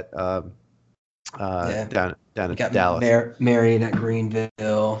Garrett at down in Dallas, Marion at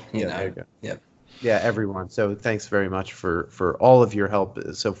Greenville. There you go. Yep. Yeah, everyone. So thanks very much for all of your help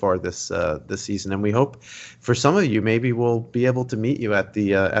so far this season, and we hope for some of you maybe we'll be able to meet you at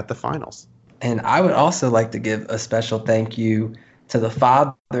the finals. And I would also like to give a special thank you to the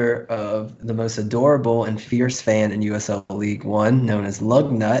father of the most adorable and fierce fan in USL League One, known as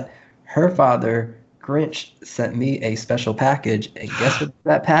Lugnut. Her father, Grinch, sent me a special package, and guess what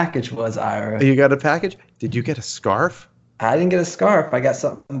that package was, Ira? You got a package? Did you get a scarf? I didn't get a scarf. I got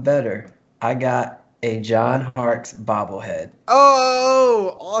something better. I got a John Harkes bobblehead.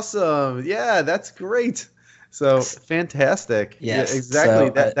 Oh, awesome. Yeah, that's great. So fantastic. Yes. Yeah, exactly.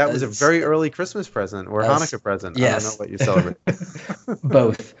 So, that was a very early Christmas present or Hanukkah present. Yes. I don't know what you celebrate.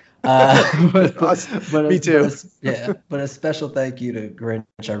 Both. Me too. But a special thank you to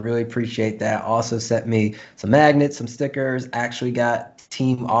Grinch. I really appreciate that. Also sent me some magnets, some stickers, actually got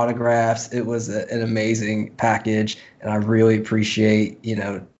team autographs. It was an amazing package, and I really appreciate,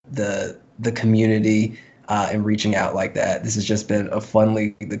 the community and reaching out like that. This has just been a fun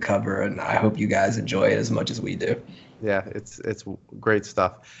league to cover, and I hope you guys enjoy it as much as we do. Yeah, it's great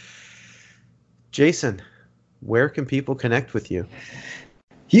stuff. Jason, where can people connect with you?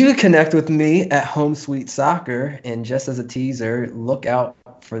 You can connect with me at Home Sweet Soccer, and just as a teaser, look out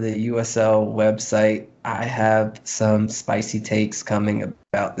for the USL website. I have some spicy takes coming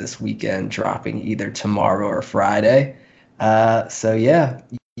about this weekend, dropping either tomorrow or Friday.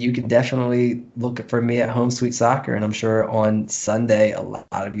 You can definitely look for me at Home Sweet Soccer, and I'm sure on Sunday a lot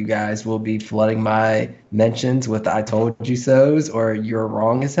of you guys will be flooding my mentions with "I told you so's" or "You're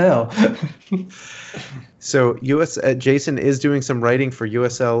wrong as hell." So Jason is doing some writing for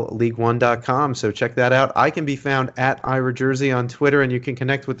USLLeague1.com, so check that out. I can be found at Ira Jersey on Twitter, and you can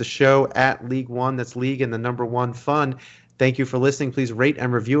connect with the show at League One. That's League and the number one fun. Thank you for listening. Please rate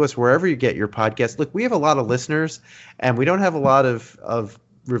and review us wherever you get your podcast. Look, we have a lot of listeners, and we don't have a lot of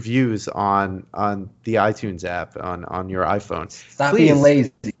reviews on the iTunes app on your iPhone. Stop being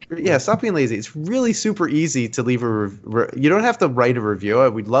lazy. Yeah, stop being lazy. It's really super easy to leave you don't have to write a review.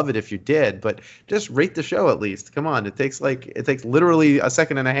 We'd love it if you did, but just rate the show at least. Come on, it takes literally a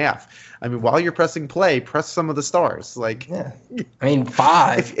second and a half. I mean, while you're pressing play, press some of the stars. Yeah. I mean,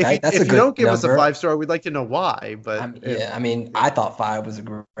 5. That's if a good you don't give number. us a 5-star, we'd like to know why. But I thought 5 was a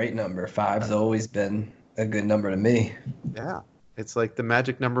great number. 5's always been a good number to me. Yeah. It's like the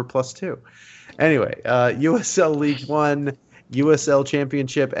magic number +2. Anyway, USL League One, USL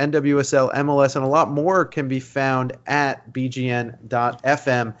Championship, NWSL, MLS, and a lot more can be found at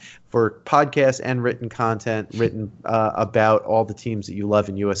bgn.fm for podcasts and written content written about all the teams that you love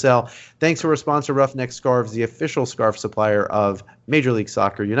in USL. Thanks to our sponsor, Roughneck Scarves, the official scarf supplier of Major League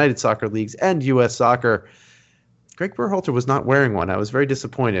Soccer, United Soccer Leagues, and U.S. Soccer. Greg Berhalter was not wearing one. I was very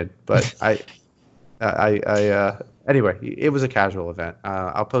disappointed, but anyway, it was a casual event.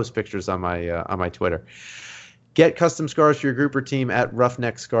 I'll post pictures on my Twitter. Get custom scarves for your group or team at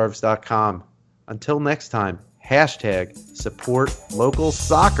roughneckscarves.com. Until next time, #support local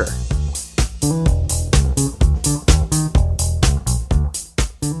soccer.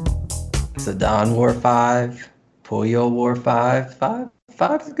 So Don wore 5, Puyo wore 5.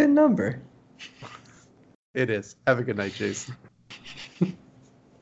 Five's a good number. It is. Have a good night, Jason.